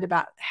excited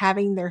about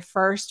having their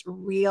first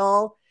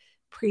real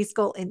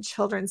preschool and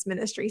children's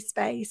ministry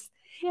space.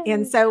 Yay.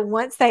 And so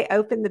once they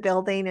opened the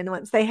building and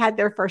once they had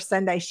their first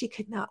Sunday, she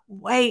could not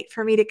wait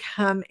for me to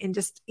come and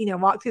just,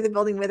 walk through the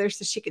building with her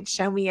so she could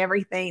show me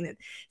everything. And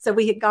so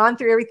we had gone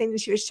through everything,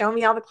 and she was showing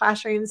me all the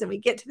classrooms, and we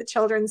get to the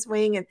children's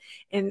wing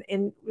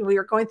and we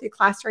were going through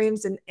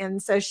classrooms. And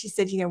so she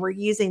said, we're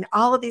using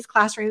all of these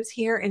classrooms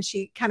here. And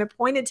she kind of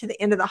pointed to the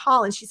end of the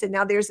hall. And she said,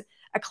 now there's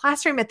a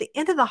classroom at the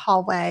end of the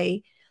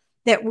hallway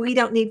that we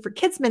don't need for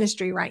kids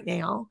ministry right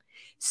now.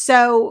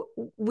 So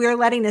we're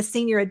letting a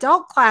senior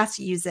adult class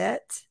use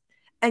it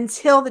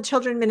until the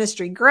children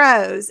ministry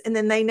grows. And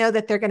then they know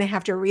that they're going to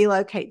have to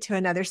relocate to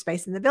another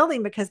space in the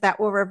building because that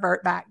will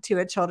revert back to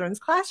a children's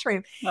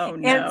classroom. Oh,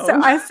 no. And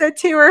so I said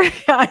to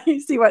her,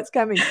 you see what's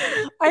coming.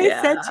 I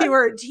said to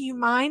her, do you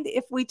mind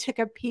if we took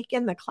a peek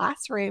in the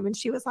classroom? And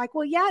she was like,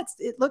 well, yeah,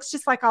 it looks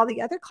just like all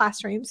the other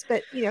classrooms,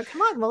 but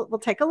come on, we'll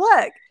take a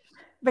look,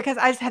 because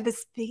I just had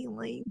this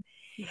feeling.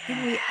 Yeah.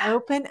 And we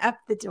open up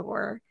the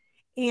door,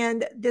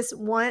 and this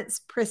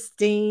once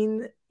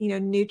pristine,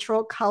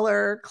 neutral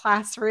color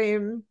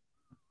classroom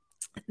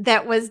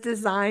that was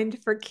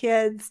designed for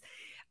kids.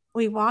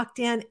 We walked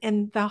in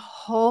and the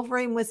whole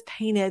room was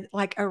painted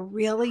like a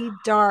really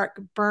dark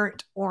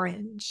burnt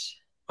orange.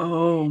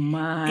 Oh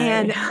my.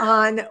 And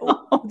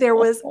there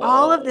was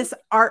all of this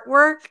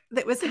artwork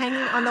that was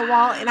hanging on the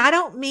wall. And I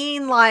don't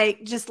mean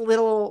like just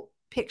little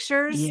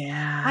pictures.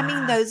 I mean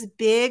Yeah. those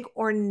big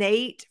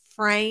ornate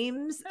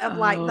frames of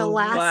like the Oh,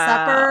 Last wow.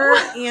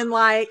 Supper and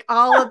like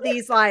all of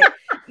these like,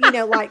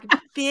 like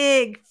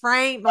big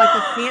frame, like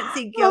the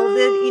fancy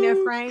gilded,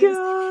 Oh frames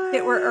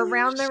that were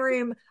around the gosh.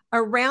 room,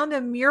 around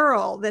a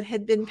mural that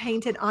had been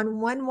painted on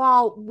one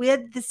wall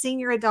with the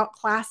senior adult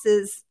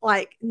classes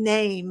like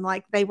name,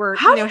 like they were,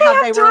 How do how they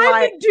they have were time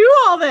like, to do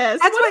all this?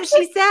 that's What what if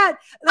she said.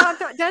 No, I'm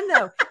not done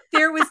though.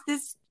 There was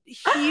this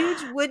huge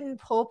wooden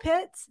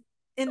pulpit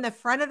in the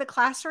front of the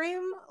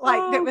classroom,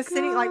 like that Oh was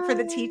sitting like for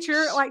the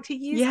teacher, gosh. like to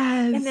use.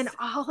 And then Yes.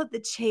 all of the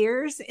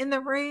chairs in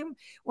the room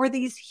were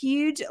these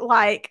huge,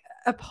 like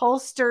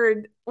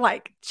upholstered,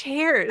 like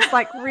chairs,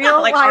 like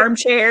real, Like like,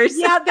 armchairs.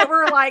 yeah, that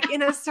were like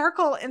in a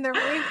circle in the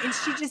room. And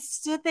she just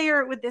stood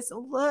there with this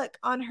look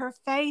on her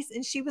face.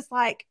 And she was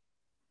like,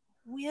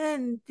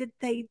 when did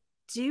they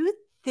do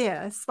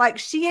this? Like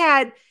she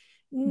had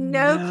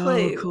no No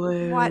clue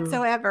clue.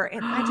 whatsoever.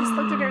 And I just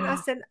looked at her and I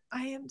said,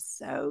 I am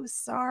so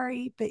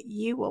sorry, but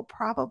you will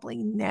probably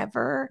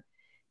never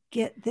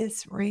get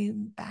this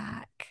room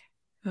back.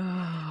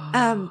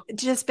 Oh,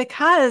 Just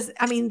because,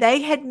 I mean,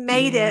 they had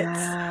made it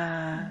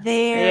yeah.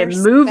 They had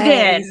their moved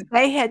space. in.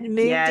 They had moved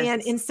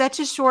Yes. in such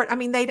a short, I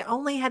mean, they'd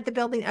only had the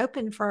building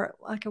open for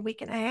like a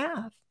week and a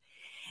half.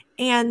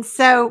 And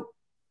so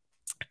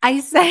I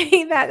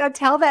say that, I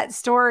tell that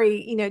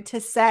story,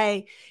 to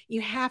say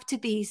you have to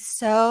be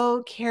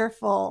so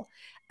careful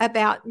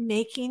about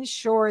making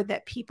sure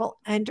that people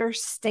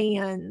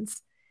understand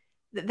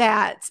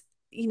that,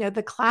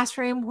 the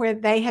classroom where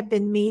they have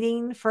been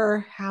meeting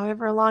for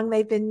however long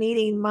they've been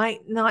meeting might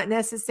not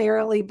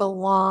necessarily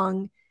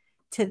belong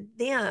to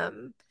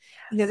them.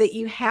 That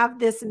you have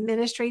this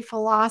ministry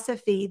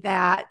philosophy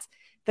that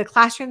the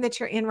classroom that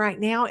you're in right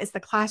now is the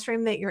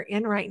classroom that you're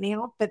in right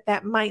now, but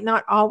that might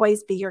not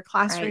always be your Right.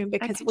 classroom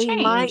That because could we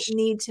might change.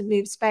 need to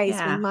move space.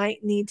 We Yeah.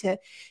 might need to,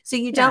 so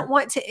you Yeah. don't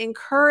want to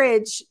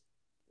encourage,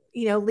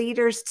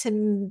 leaders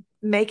to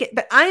make it,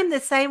 but I am the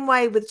same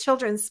way with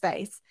children's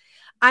space.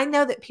 I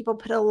know that people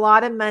put a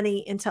lot of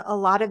money into a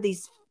lot of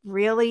these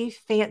really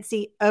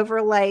fancy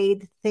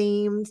overlaid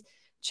themed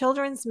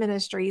children's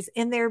ministries,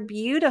 and they're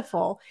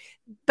beautiful.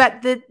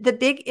 But the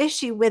big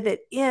issue with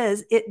it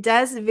is it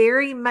does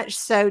very much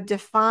so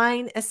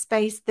define a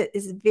space that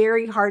is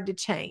very hard to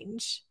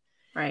change.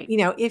 Right.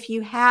 If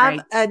you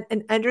have Right.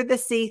 an under the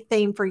sea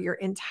theme for your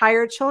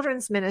entire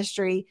children's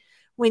ministry,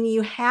 when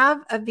you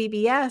have a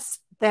VBS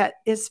that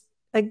is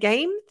a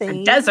game A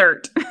theme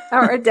desert.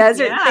 or a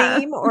desert Yeah.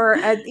 theme or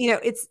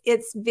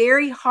it's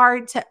very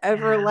hard to Yeah.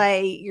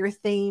 overlay your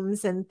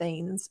themes and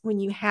things when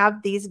you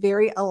have these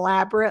very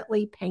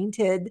elaborately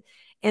painted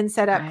and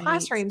set up Right.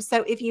 classrooms.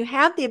 So if you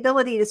have the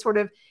ability to sort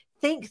of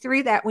think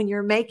through that when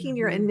you're making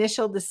your Mhm.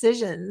 initial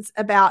decisions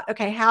about,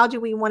 okay, how do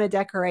we want to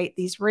decorate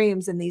these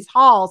rooms and these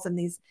halls and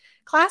these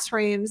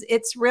classrooms,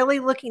 it's really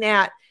looking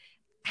at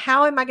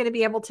how am I going to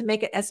be able to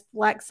make it as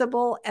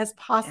flexible as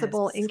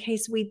possible in Yes.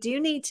 case we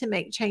do need to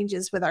make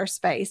changes with our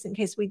space, in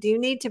case we do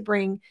need to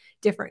bring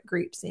different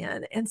groups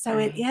in. And so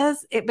Right.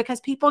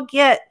 because people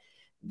get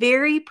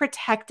very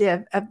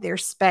protective of their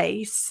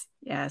space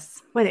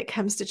Yes. when it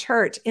comes to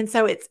church. And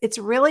so it's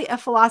really a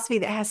philosophy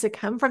that has to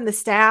come from the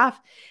staff,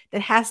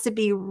 that has to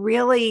be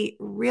really,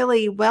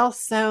 really well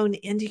sewn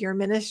into your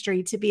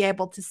ministry to be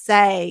able to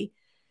say,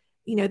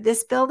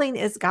 this building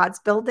is God's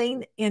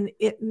building and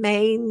it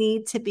may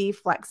need to be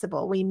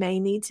flexible. We may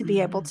need to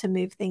be able Mhm. to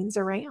move things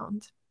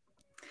around.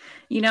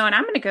 And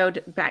I'm going to go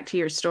back to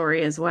your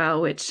story as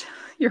well, which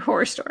your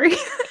horror story.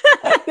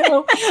 I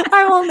know.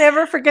 I will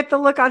never forget the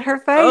look on her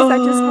face. I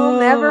just will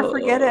never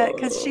forget it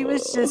because she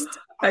was Oh, just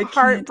I can't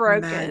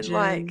heartbroken.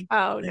 Like, imagine.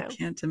 oh I no.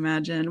 can't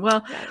imagine.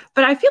 Well, Right.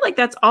 but I feel like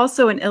that's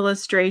also an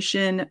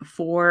illustration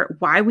for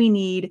why we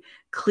need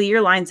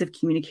clear lines of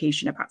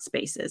communication about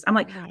spaces. I'm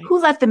like, Right. who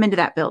let them into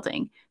that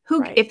building? Who,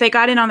 Right. if they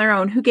got in on their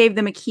own, who gave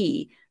them a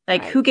key?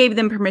 Like, Right. who gave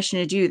them permission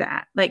to do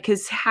that? Like,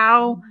 because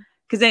Mhm.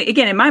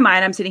 again, in my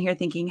mind, I'm sitting here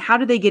thinking, how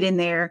did they get in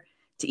there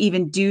to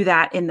even do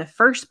that in the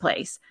first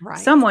place? Right.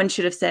 Someone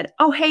should have said,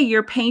 oh, hey,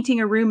 you're painting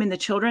a room in the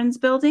children's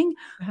building.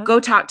 Uh-huh. Go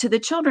talk to the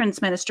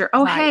children's minister.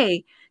 Oh, Right.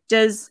 hey,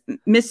 does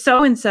Miss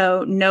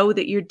So-and-so know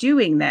that you're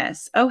doing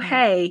this? Oh, Yeah.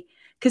 hey,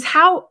 because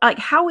how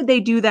would they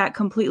do that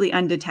completely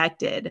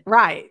undetected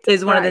Right.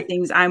 is one of the Right.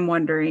 things I'm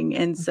wondering.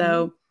 And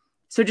Mhm.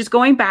 so just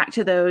going back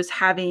to those,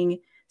 having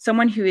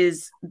someone who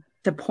is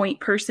the point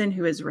person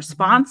who is Mhm.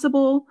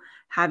 responsible,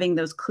 having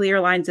those clear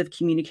lines of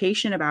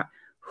communication about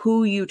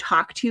who you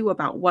talk to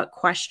about what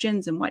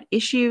questions and what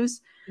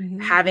issues,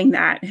 Mhm. having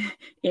that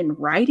in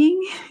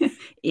writing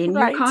in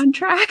your Right.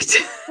 contract,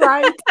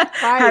 Right. Right.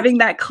 having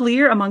that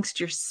clear amongst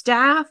your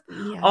staff,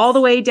 all the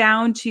Yes. way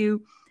down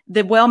to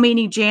the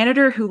well-meaning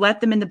janitor who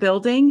let them in the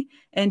building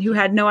and who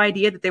had no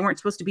idea that they weren't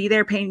supposed to be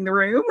there painting the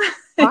room.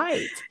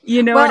 Right.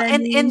 You know Well, what I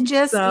and mean?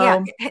 just,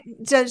 yeah,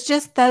 So,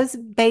 just those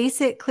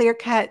basic clear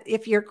cut,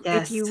 if you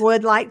yes.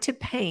 would like to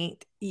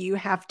paint, you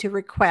have to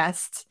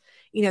request,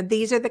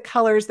 these are the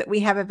colors that we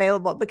have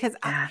available, because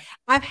Yeah.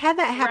 I've had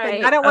that happen.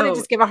 I Right. don't want to Oh,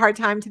 just give a hard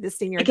time to the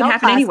senior it can adult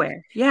happen class.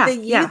 anywhere. The Yeah.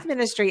 Yeah. youth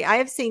ministry, I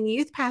have seen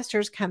youth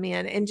pastors come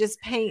in and just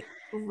paint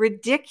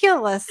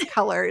ridiculous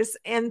colors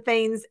and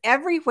things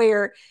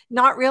everywhere,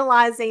 not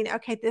realizing,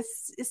 okay,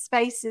 this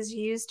space is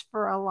used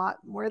for a lot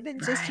more than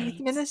just youth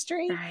Right.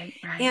 ministry. Right.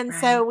 Right. And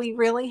so Right. we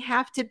really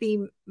have to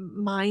be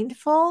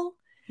mindful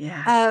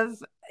Yeah.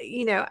 of,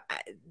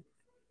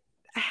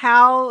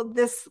 how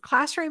this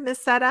classroom is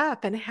set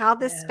up and how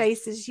this Yes.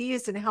 space is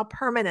used and how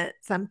permanent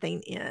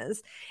something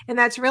is. And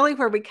that's really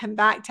where we come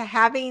back to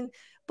having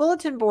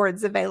bulletin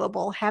boards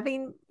available,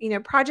 having,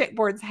 project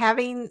boards,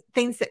 having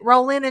things that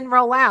roll in and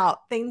roll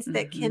out, things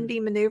that can Mm-hmm. be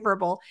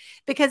maneuverable,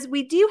 because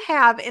we do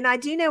have, and I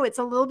do know it's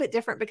a little bit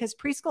different because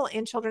preschool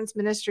and children's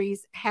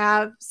ministries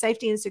have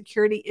safety and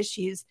security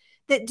issues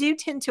that do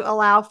tend to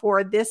allow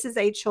for, this is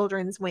a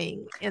children's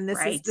wing and this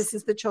Right.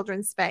 is the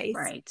children's space.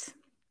 Right.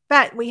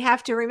 But we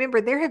have to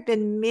remember there have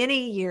been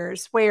many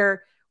years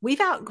where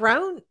we've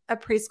outgrown a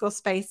preschool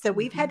space. So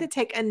we've had Mm-hmm. to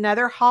take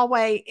another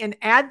hallway and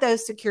add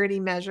those security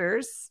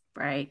measures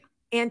Right.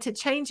 and to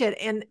change it.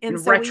 And And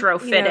so we,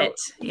 retrofit it.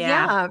 Yeah.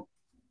 yeah.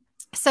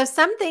 So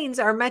some things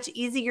are much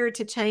easier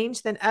to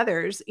change than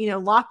others.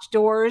 Locked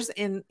doors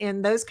and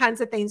those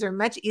kinds of things are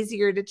much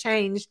easier to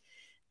change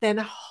than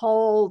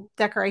whole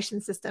decoration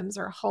systems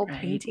or whole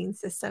Right. painting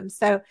systems.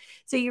 So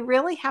you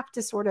really have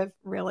to sort of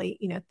really,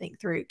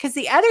 think through, because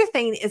the other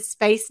thing is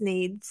space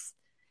needs.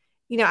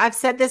 I've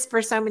said this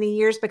for so many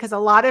years, because a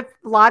lot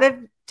of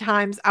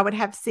times I would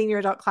have senior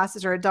adult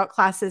classes or adult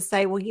classes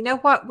say, well, you know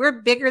what?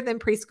 We're bigger than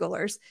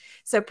preschoolers.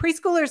 So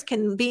preschoolers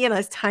can be in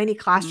a tiny Mm-hmm.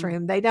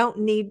 classroom. They don't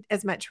need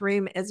as much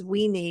room as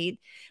we need,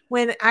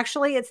 when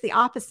actually it's the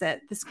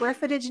opposite. The square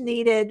footage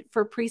needed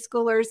for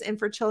preschoolers and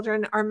for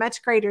children are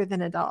much greater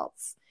than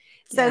adults.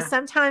 So Yeah.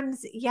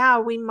 sometimes, yeah,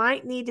 we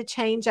might need to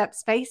change up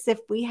space. If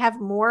we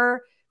have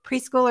more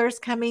preschoolers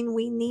coming,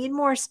 we need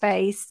more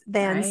space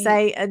than, Right.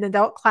 say, an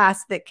adult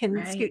class that can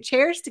Right. scoot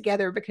chairs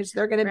together, because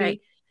they're going to Right.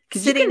 be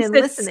Because you sitting can and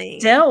sit listening.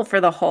 still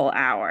for the whole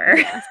hour,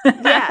 Yes.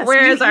 Yes.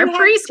 whereas our You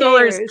have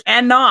preschoolers chairs.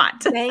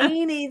 cannot.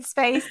 They need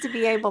space to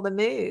be able to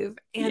move.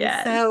 And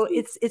Yes. so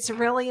it's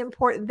really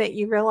important that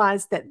you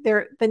realize that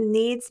the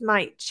needs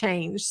might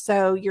change.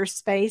 So your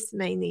space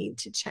may need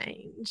to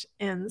change.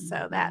 And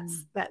so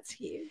Mm-hmm. that's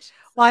huge.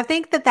 Well, I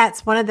think that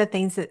that's one of the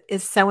things that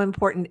is so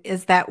important,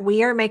 is that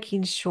we are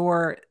making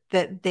sure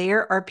that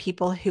there are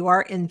people who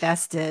are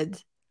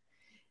invested,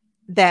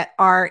 that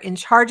are in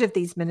charge of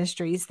these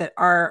ministries, that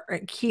are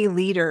key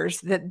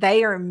leaders, that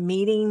they are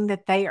meeting,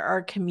 that they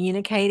are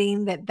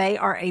communicating, that they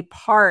are a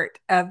part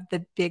of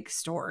the big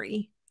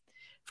story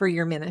for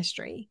your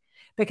ministry.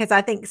 Because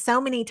I think so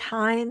many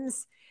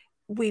times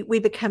we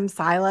become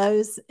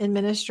silos in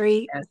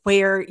ministry, Yes.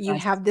 where you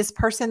Yes. have this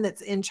person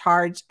that's in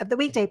charge of the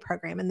weekday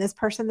program, and this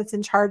person that's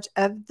in charge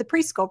of the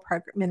preschool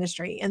program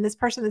ministry, and this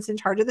person that's in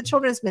charge of the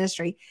children's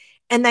ministry,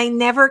 and they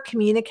never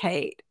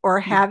communicate or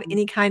have Mm-hmm.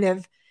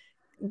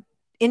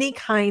 any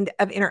kind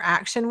of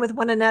interaction with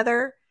one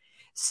another.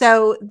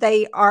 So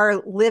they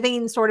are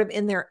living sort of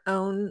in their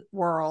own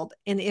world.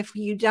 And if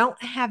you don't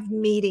have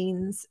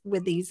meetings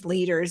with these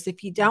leaders,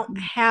 if you don't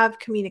Mm-hmm. have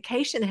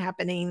communication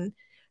happening,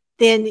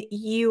 then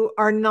you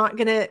are not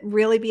going to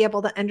really be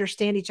able to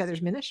understand each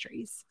other's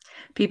ministries.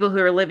 People who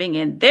are living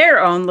in their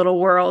own little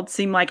world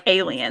seem like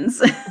aliens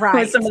with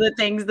Right. some of the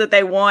things that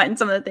they want and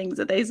some of the things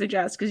that they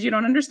suggest, because you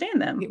don't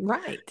understand them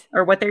Right.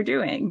 or what they're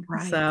doing.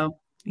 Right. So,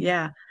 Yeah.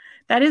 yeah,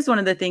 that is one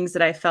of the things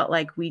that I felt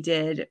like we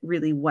did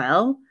really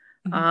well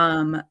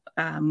Mhm.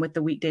 with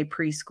the weekday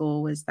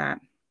preschool, was that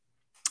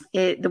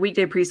the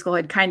weekday preschool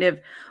had kind of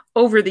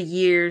over the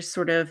years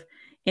sort of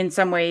in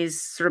some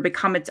ways sort of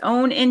become its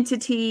own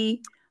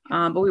entity.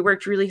 But we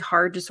worked really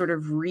hard to sort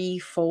of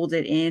refold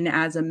it in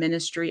as a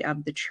ministry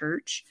of the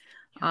church.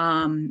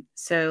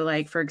 So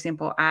like, for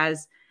example,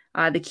 as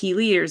the key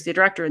leaders, the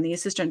director and the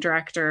assistant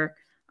director,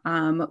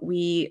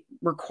 we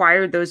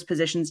required those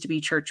positions to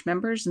be church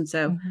members. And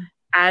so Mhm.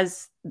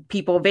 as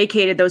people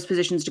vacated those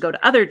positions to go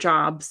to other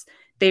jobs,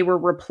 they were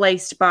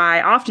replaced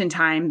by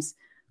oftentimes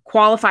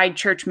qualified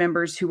church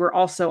members who were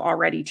also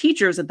already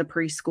teachers at the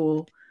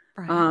preschool,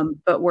 Right.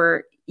 but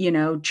were,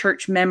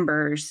 church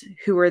members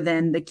who were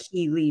then Mhm. the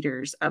key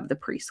leaders of the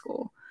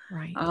preschool.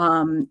 Right.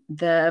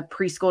 The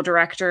preschool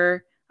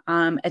director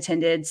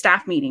attended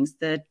staff meetings,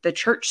 the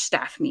church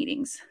staff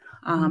meetings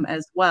Mhm.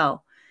 as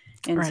well.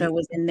 And so Right.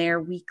 was in there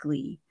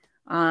weekly.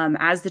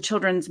 As the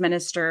children's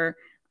minister,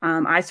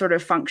 I sort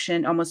of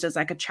functioned almost as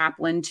like a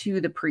chaplain to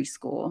the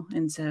preschool.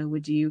 And so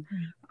would do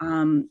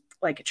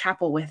like a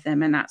chapel with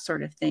them and that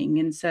sort of thing.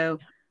 And so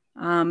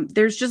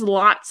there's just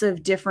lots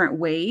of different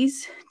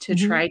ways to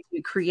Mhm. try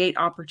to create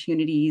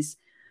opportunities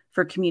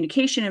for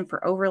communication and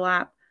for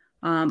overlap.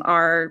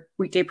 Our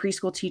weekday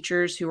preschool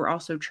teachers, who were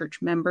also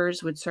church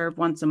members, would serve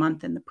once a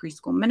month in the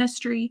preschool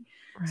ministry.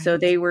 Right. So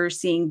they were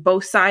seeing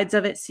both sides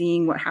of it,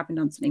 seeing what happened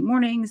on Sunday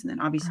mornings, and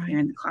then obviously they're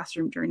in the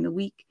classroom during the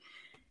week.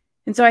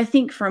 And so I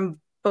think from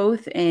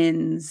both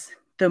ends,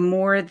 the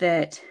more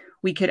that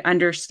we could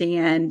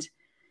understand,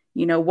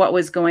 what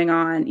was going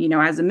on,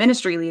 as a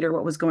ministry leader,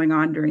 what was going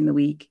on during the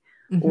week,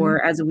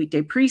 or as a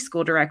weekday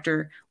preschool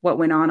director, what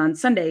went on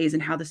Sundays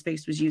and how the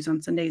space was used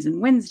on Sundays and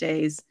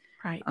Wednesdays,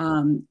 right.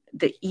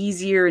 The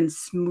easier and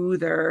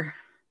smoother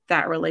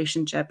that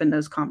relationship and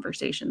those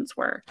conversations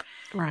were.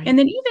 Right. And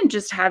then even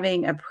just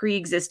having a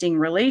pre-existing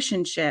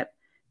relationship,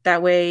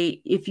 that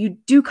way, if you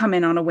do come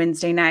in on a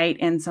Wednesday night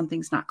and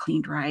something's not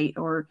cleaned right,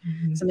 or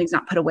something's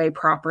not put away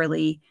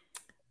properly,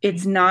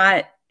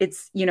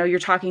 you're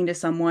talking to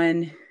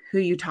someone who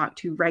you talk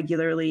to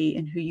regularly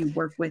and who you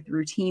work with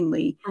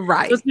routinely.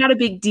 Right. So it's not a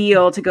big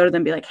deal to go to them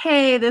and be like,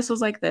 hey, this was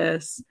like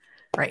this.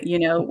 Right.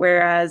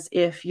 Whereas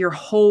if your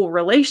whole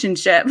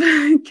relationship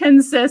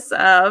consists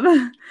of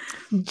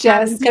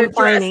just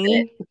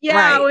complaining,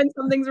 when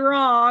something's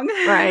wrong,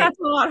 that's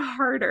a lot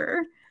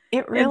harder.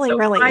 It really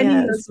finding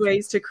is. those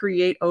ways to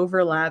create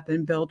overlap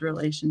and build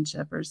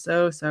relationship are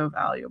so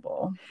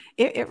valuable.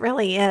 It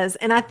really is.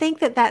 And I think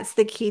that that's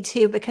the key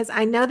too, because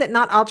I know that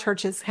not all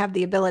churches have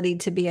the ability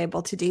to be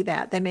able to do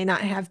that. They may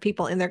not have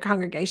people in their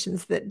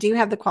congregations that do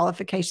have the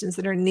qualifications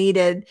that are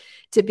needed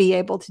to be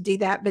able to do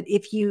that. But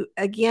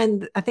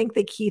again, I think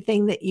the key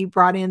thing that you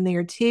brought in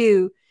there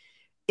too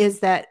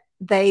is that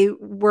they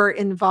were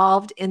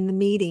involved in the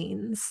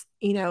meetings.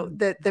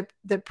 The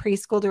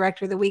preschool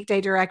director, the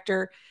weekday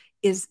director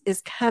is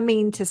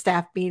coming to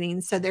staff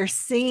meetings. So they're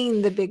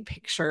seeing the big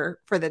picture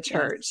for the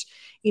church.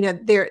 Yes.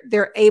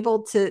 They're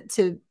able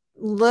to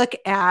look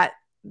at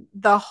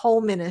the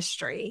whole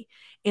ministry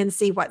and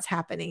see what's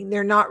happening.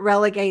 They're not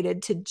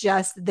relegated to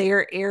just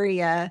their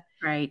area.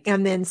 Right.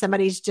 And then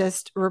somebody's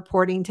just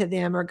reporting to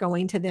them or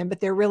going to them, but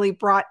they're really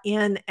brought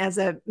in as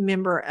a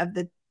member of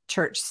the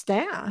church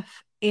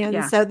staff.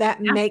 And so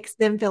that makes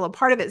them feel a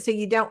part of it. So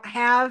you don't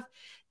have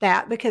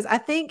that, because I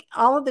think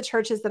all of the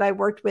churches that I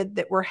worked with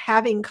that were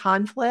having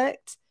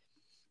conflict,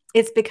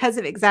 it's because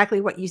of exactly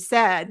what you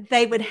said.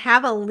 They would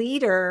have a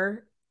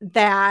leader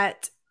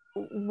that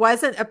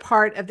wasn't a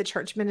part of the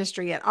church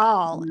ministry at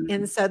all.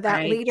 And so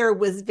that leader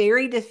was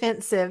very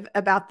defensive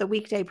about the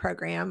weekday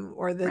program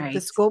or the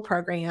school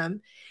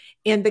program.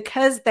 And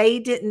because they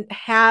didn't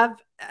have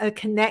a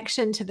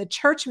connection to the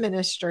church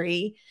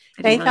ministry,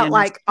 they felt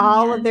like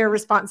all of their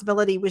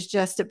responsibility was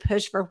just to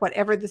push for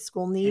whatever the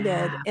school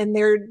needed. And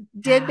there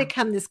did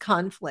become this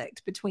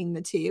conflict between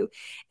the two.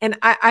 And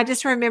I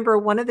just remember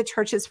one of the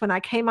churches when I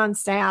came on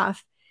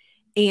staff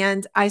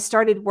and I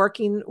started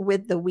working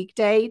with the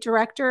weekday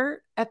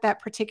director at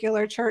that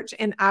particular church.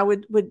 And I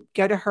would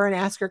go to her and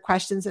ask her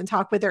questions and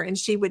talk with her. And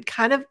she would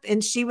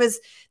and she was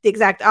the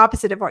exact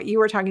opposite of what you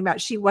were talking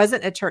about. She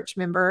wasn't a church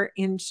member,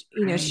 and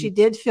she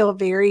did feel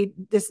very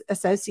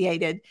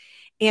disassociated.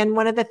 And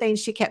one of the things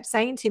she kept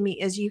saying to me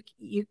is, you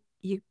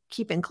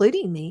keep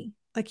including me.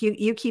 Like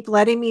you keep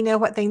letting me know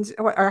what things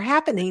are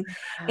happening.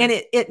 And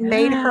it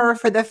made her,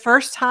 for the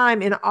first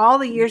time in all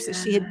the years that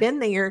she had been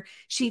there,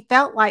 she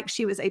felt like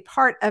she was a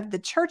part of the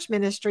church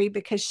ministry,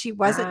 because she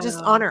wasn't just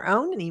on her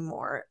own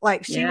anymore.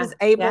 Like she was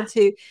able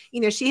to,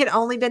 she had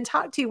only been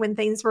talked to when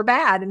things were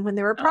bad and when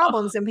there were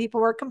problems and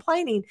people were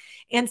complaining.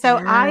 And so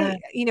I,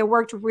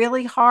 worked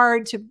really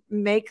hard to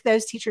make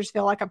those teachers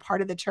feel like a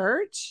part of the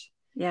church.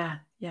 Yeah.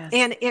 Yes.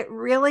 And it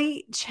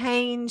really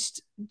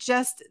changed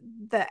just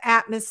the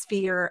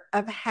atmosphere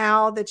of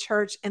how the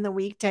church and the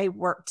weekday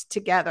worked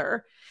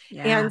together.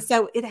 Yeah. And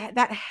so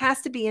that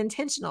has to be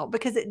intentional,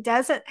 because it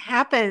doesn't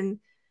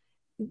happen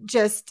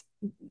just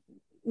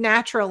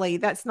naturally.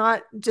 That's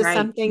not just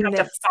something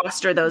to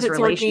foster those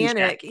relationships.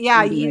 Organic.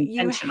 Yeah.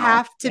 You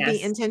have to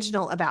be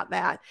intentional about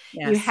that.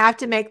 Yes. You have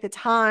to make the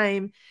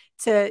time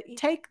to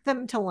take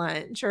them to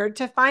lunch, or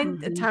to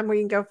find a time where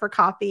you can go for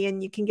coffee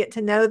and you can get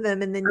to know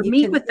them, and then you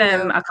meet with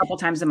them a couple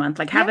times a month,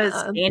 like have a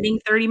standing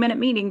 30-minute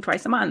meeting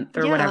twice a month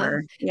or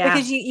whatever. Yeah.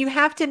 Because you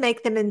have to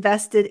make them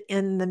invested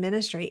in the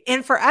ministry.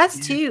 And for us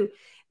too,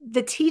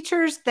 the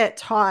teachers that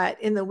taught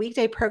in the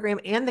weekday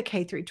program and the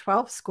K through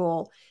 12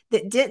 school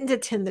that didn't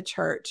attend the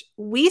church,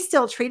 we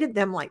still treated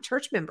them like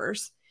church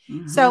members.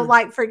 So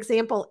like, for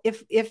example,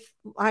 if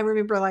I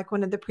remember, like,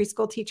 one of the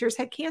preschool teachers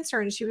had cancer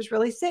and she was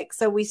really sick.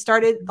 So we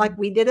started, like,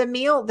 we did a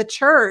meal, the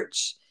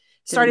church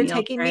started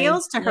taking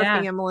meals to her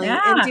family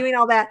and doing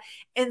all that.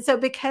 And so,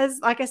 because,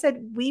 like I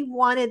said, we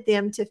wanted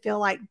them to feel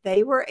like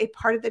they were a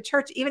part of the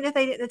church, even if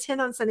they didn't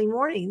attend on Sunday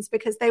mornings,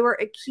 because they were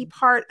a key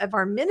part of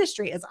our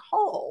ministry as a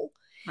whole.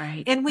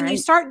 Right. And when you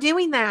start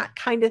doing that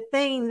kind of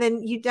thing,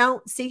 then you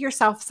don't see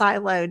yourself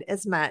siloed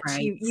as much.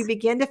 Right. You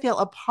begin to feel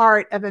a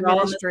part of a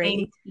ministry. On the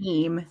same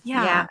team.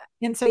 Yeah.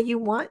 And so you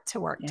want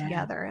to work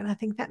together. And I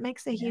think that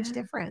makes a huge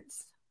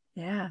difference.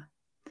 Yeah.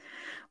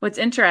 What's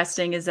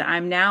interesting is that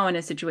I'm now in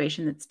a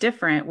situation that's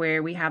different,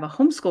 where we have a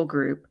homeschool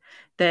group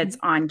that's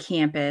on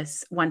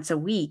campus once a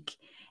week,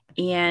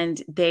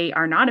 and they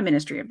are not a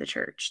ministry of the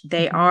church.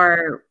 They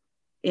are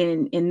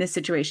in this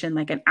situation,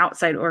 like an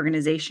outside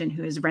organization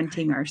who is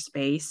renting Right. our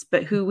space,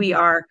 but who we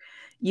are,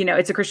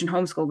 it's a Christian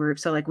homeschool group.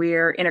 So like we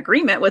are in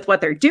agreement with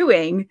what they're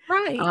doing,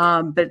 Right.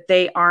 but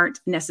they aren't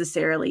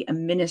necessarily a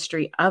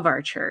ministry of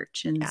our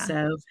church. And Yeah.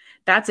 so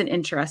that's an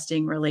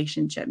interesting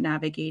relationship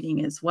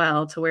navigating as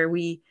well, to where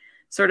we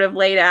sort of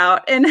laid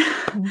out, and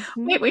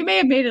Mhm. we may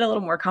have made it a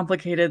little more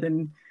complicated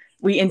than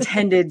we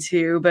intended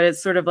to, but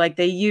it's sort of like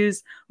they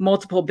use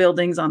multiple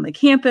buildings on the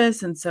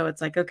campus. And so it's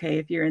like, okay,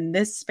 if you're in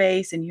this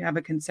space and you have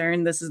a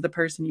concern, this is the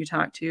person you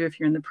talk to. If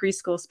you're in the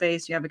preschool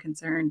space, you have a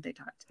concern, they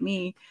talk to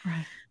me.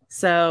 Right.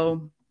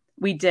 So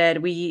we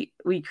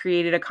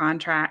created a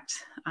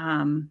contract,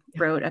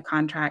 wrote a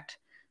contract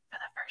for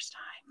the first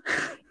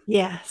time.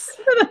 Yes.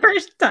 For the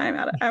first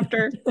time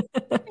after,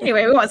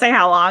 anyway, we won't say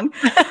how long.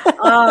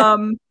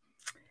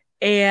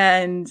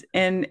 And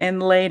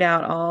laid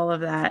out all of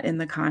that in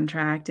the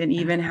contract, and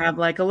even have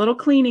like a little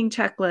cleaning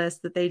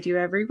checklist that they do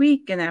every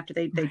week. And after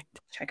they Right.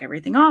 check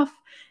everything off,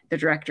 the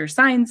director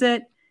signs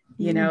it,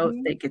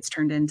 Mhm. it gets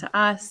turned into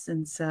us.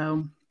 And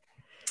so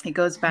it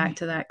goes back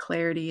to that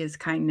clarity is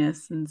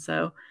kindness. And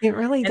so It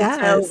really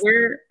does.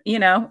 we're,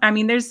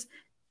 there's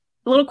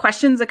little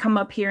questions that come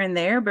up here and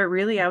there, but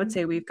really I would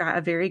say we've got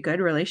a very good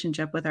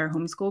relationship with our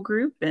homeschool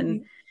group,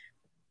 and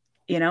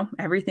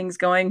everything's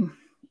going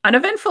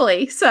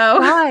uneventfully. So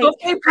Right.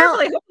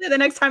 hopefully the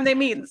next time they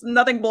meet,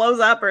 nothing blows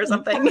up or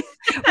something.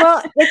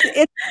 Well,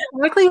 it's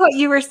exactly what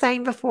you were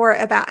saying before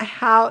about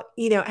how,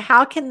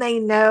 how can they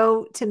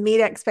know to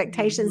meet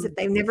expectations if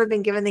they've never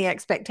been given the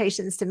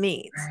expectations to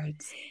meet? Right.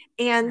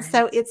 And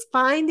so it's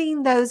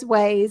finding those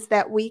ways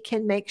that we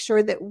can make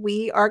sure that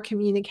we are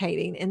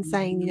communicating and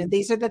saying,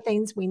 these are the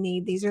things we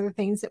need. These are the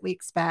things that we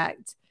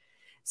expect.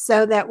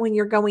 So that when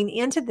you're going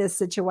into these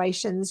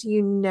situations,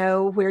 you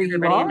know where you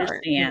Everybody are.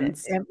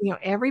 understands.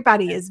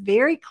 Everybody is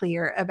very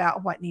clear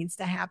about what needs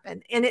to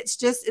happen. And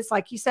it's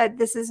like you said,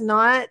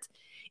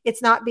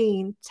 it's not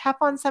being tough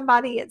on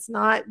somebody. It's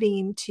not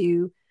being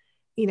too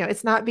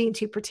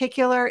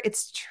particular.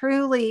 It's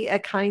truly a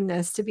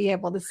kindness to be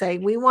able to say,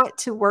 we want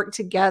to work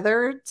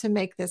together to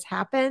make this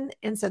happen.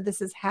 And so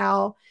this is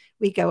how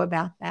we go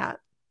about that.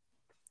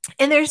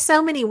 And there's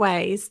so many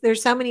ways,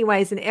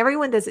 and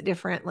everyone does it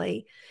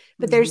differently,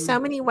 but there's so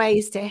many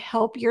ways to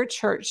help your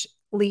church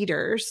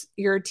leaders,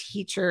 your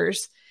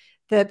teachers,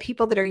 the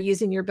people that are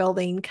using your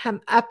building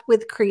come up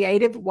with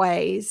creative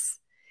ways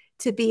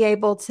to be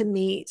able to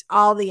meet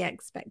all the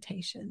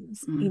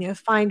expectations,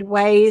 find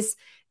ways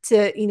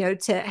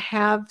to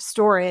have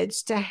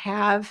storage, to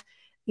have,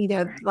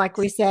 like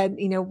we said,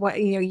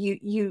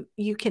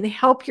 you can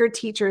help your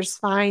teachers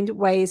find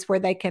ways where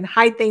they can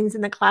hide things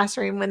in the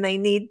classroom when they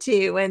need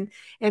to,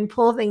 and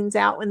pull things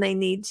out when they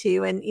need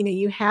to. And,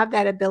 you have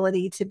that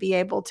ability to be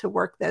able to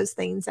work those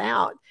things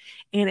out.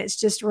 And it's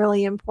just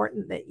really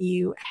important that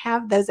you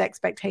have those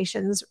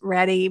expectations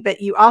ready,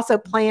 but you also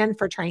plan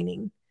for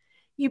training.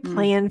 You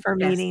plan for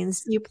Yes.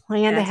 meetings, you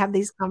plan to Yes. have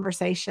these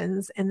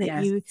conversations, and that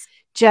Yes. you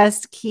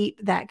just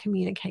keep that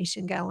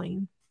communication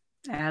going.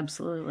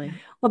 Absolutely.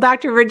 Well,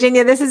 Dr.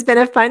 Virginia, this has been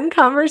a fun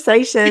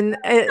conversation.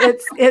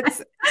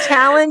 It's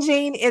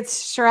challenging, it's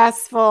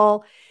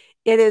stressful,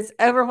 it is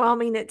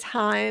overwhelming at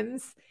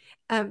times,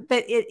 but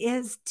it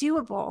is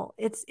doable.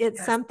 It's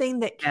something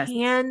that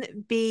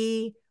can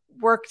be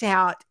worked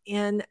out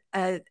in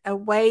a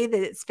way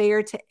that it's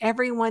fair to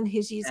everyone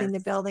who's using the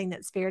building,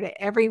 that's fair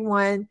to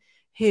everyone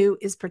who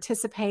is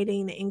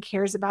participating and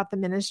cares about the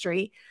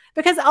ministry,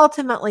 because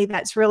ultimately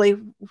that's really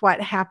what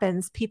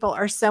happens. People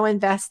are so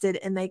invested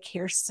and they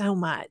care so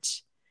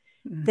much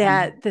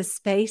that the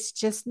space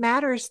just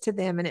matters to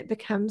them, and it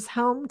becomes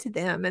home to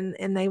them,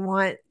 and they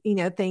want,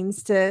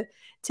 things to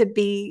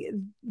be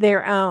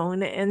their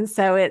own. And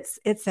so it's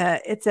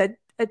a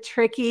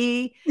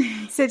tricky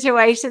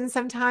situation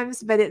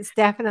sometimes, but it's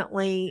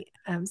definitely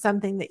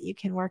something that you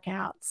can work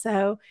out.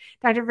 So,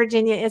 Dr.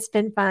 Virginia, it's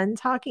been fun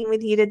talking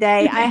with you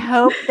today. I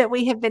hope that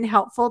we have been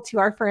helpful to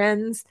our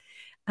friends.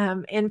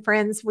 And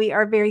friends, we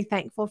are very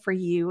thankful for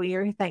you. We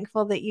are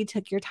thankful that you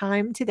took your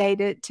time today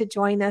to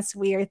join us.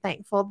 We are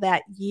thankful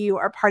that you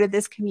are part of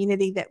this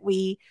community that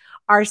we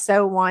are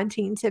so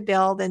wanting to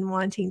build and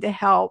wanting to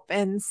help.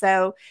 And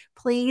so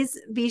please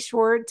be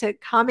sure to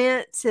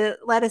comment, to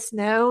let us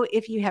know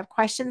if you have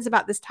questions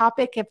about this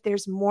topic, if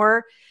there's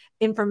more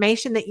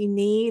information that you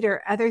need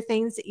or other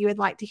things that you would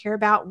like to hear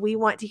about. We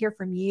want to hear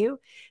from you.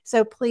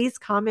 So please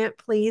comment,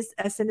 please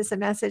send us a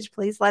message,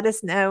 please let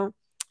us know.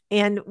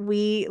 And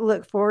we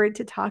look forward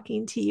to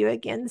talking to you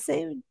again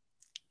soon.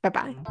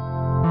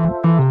 Bye-bye.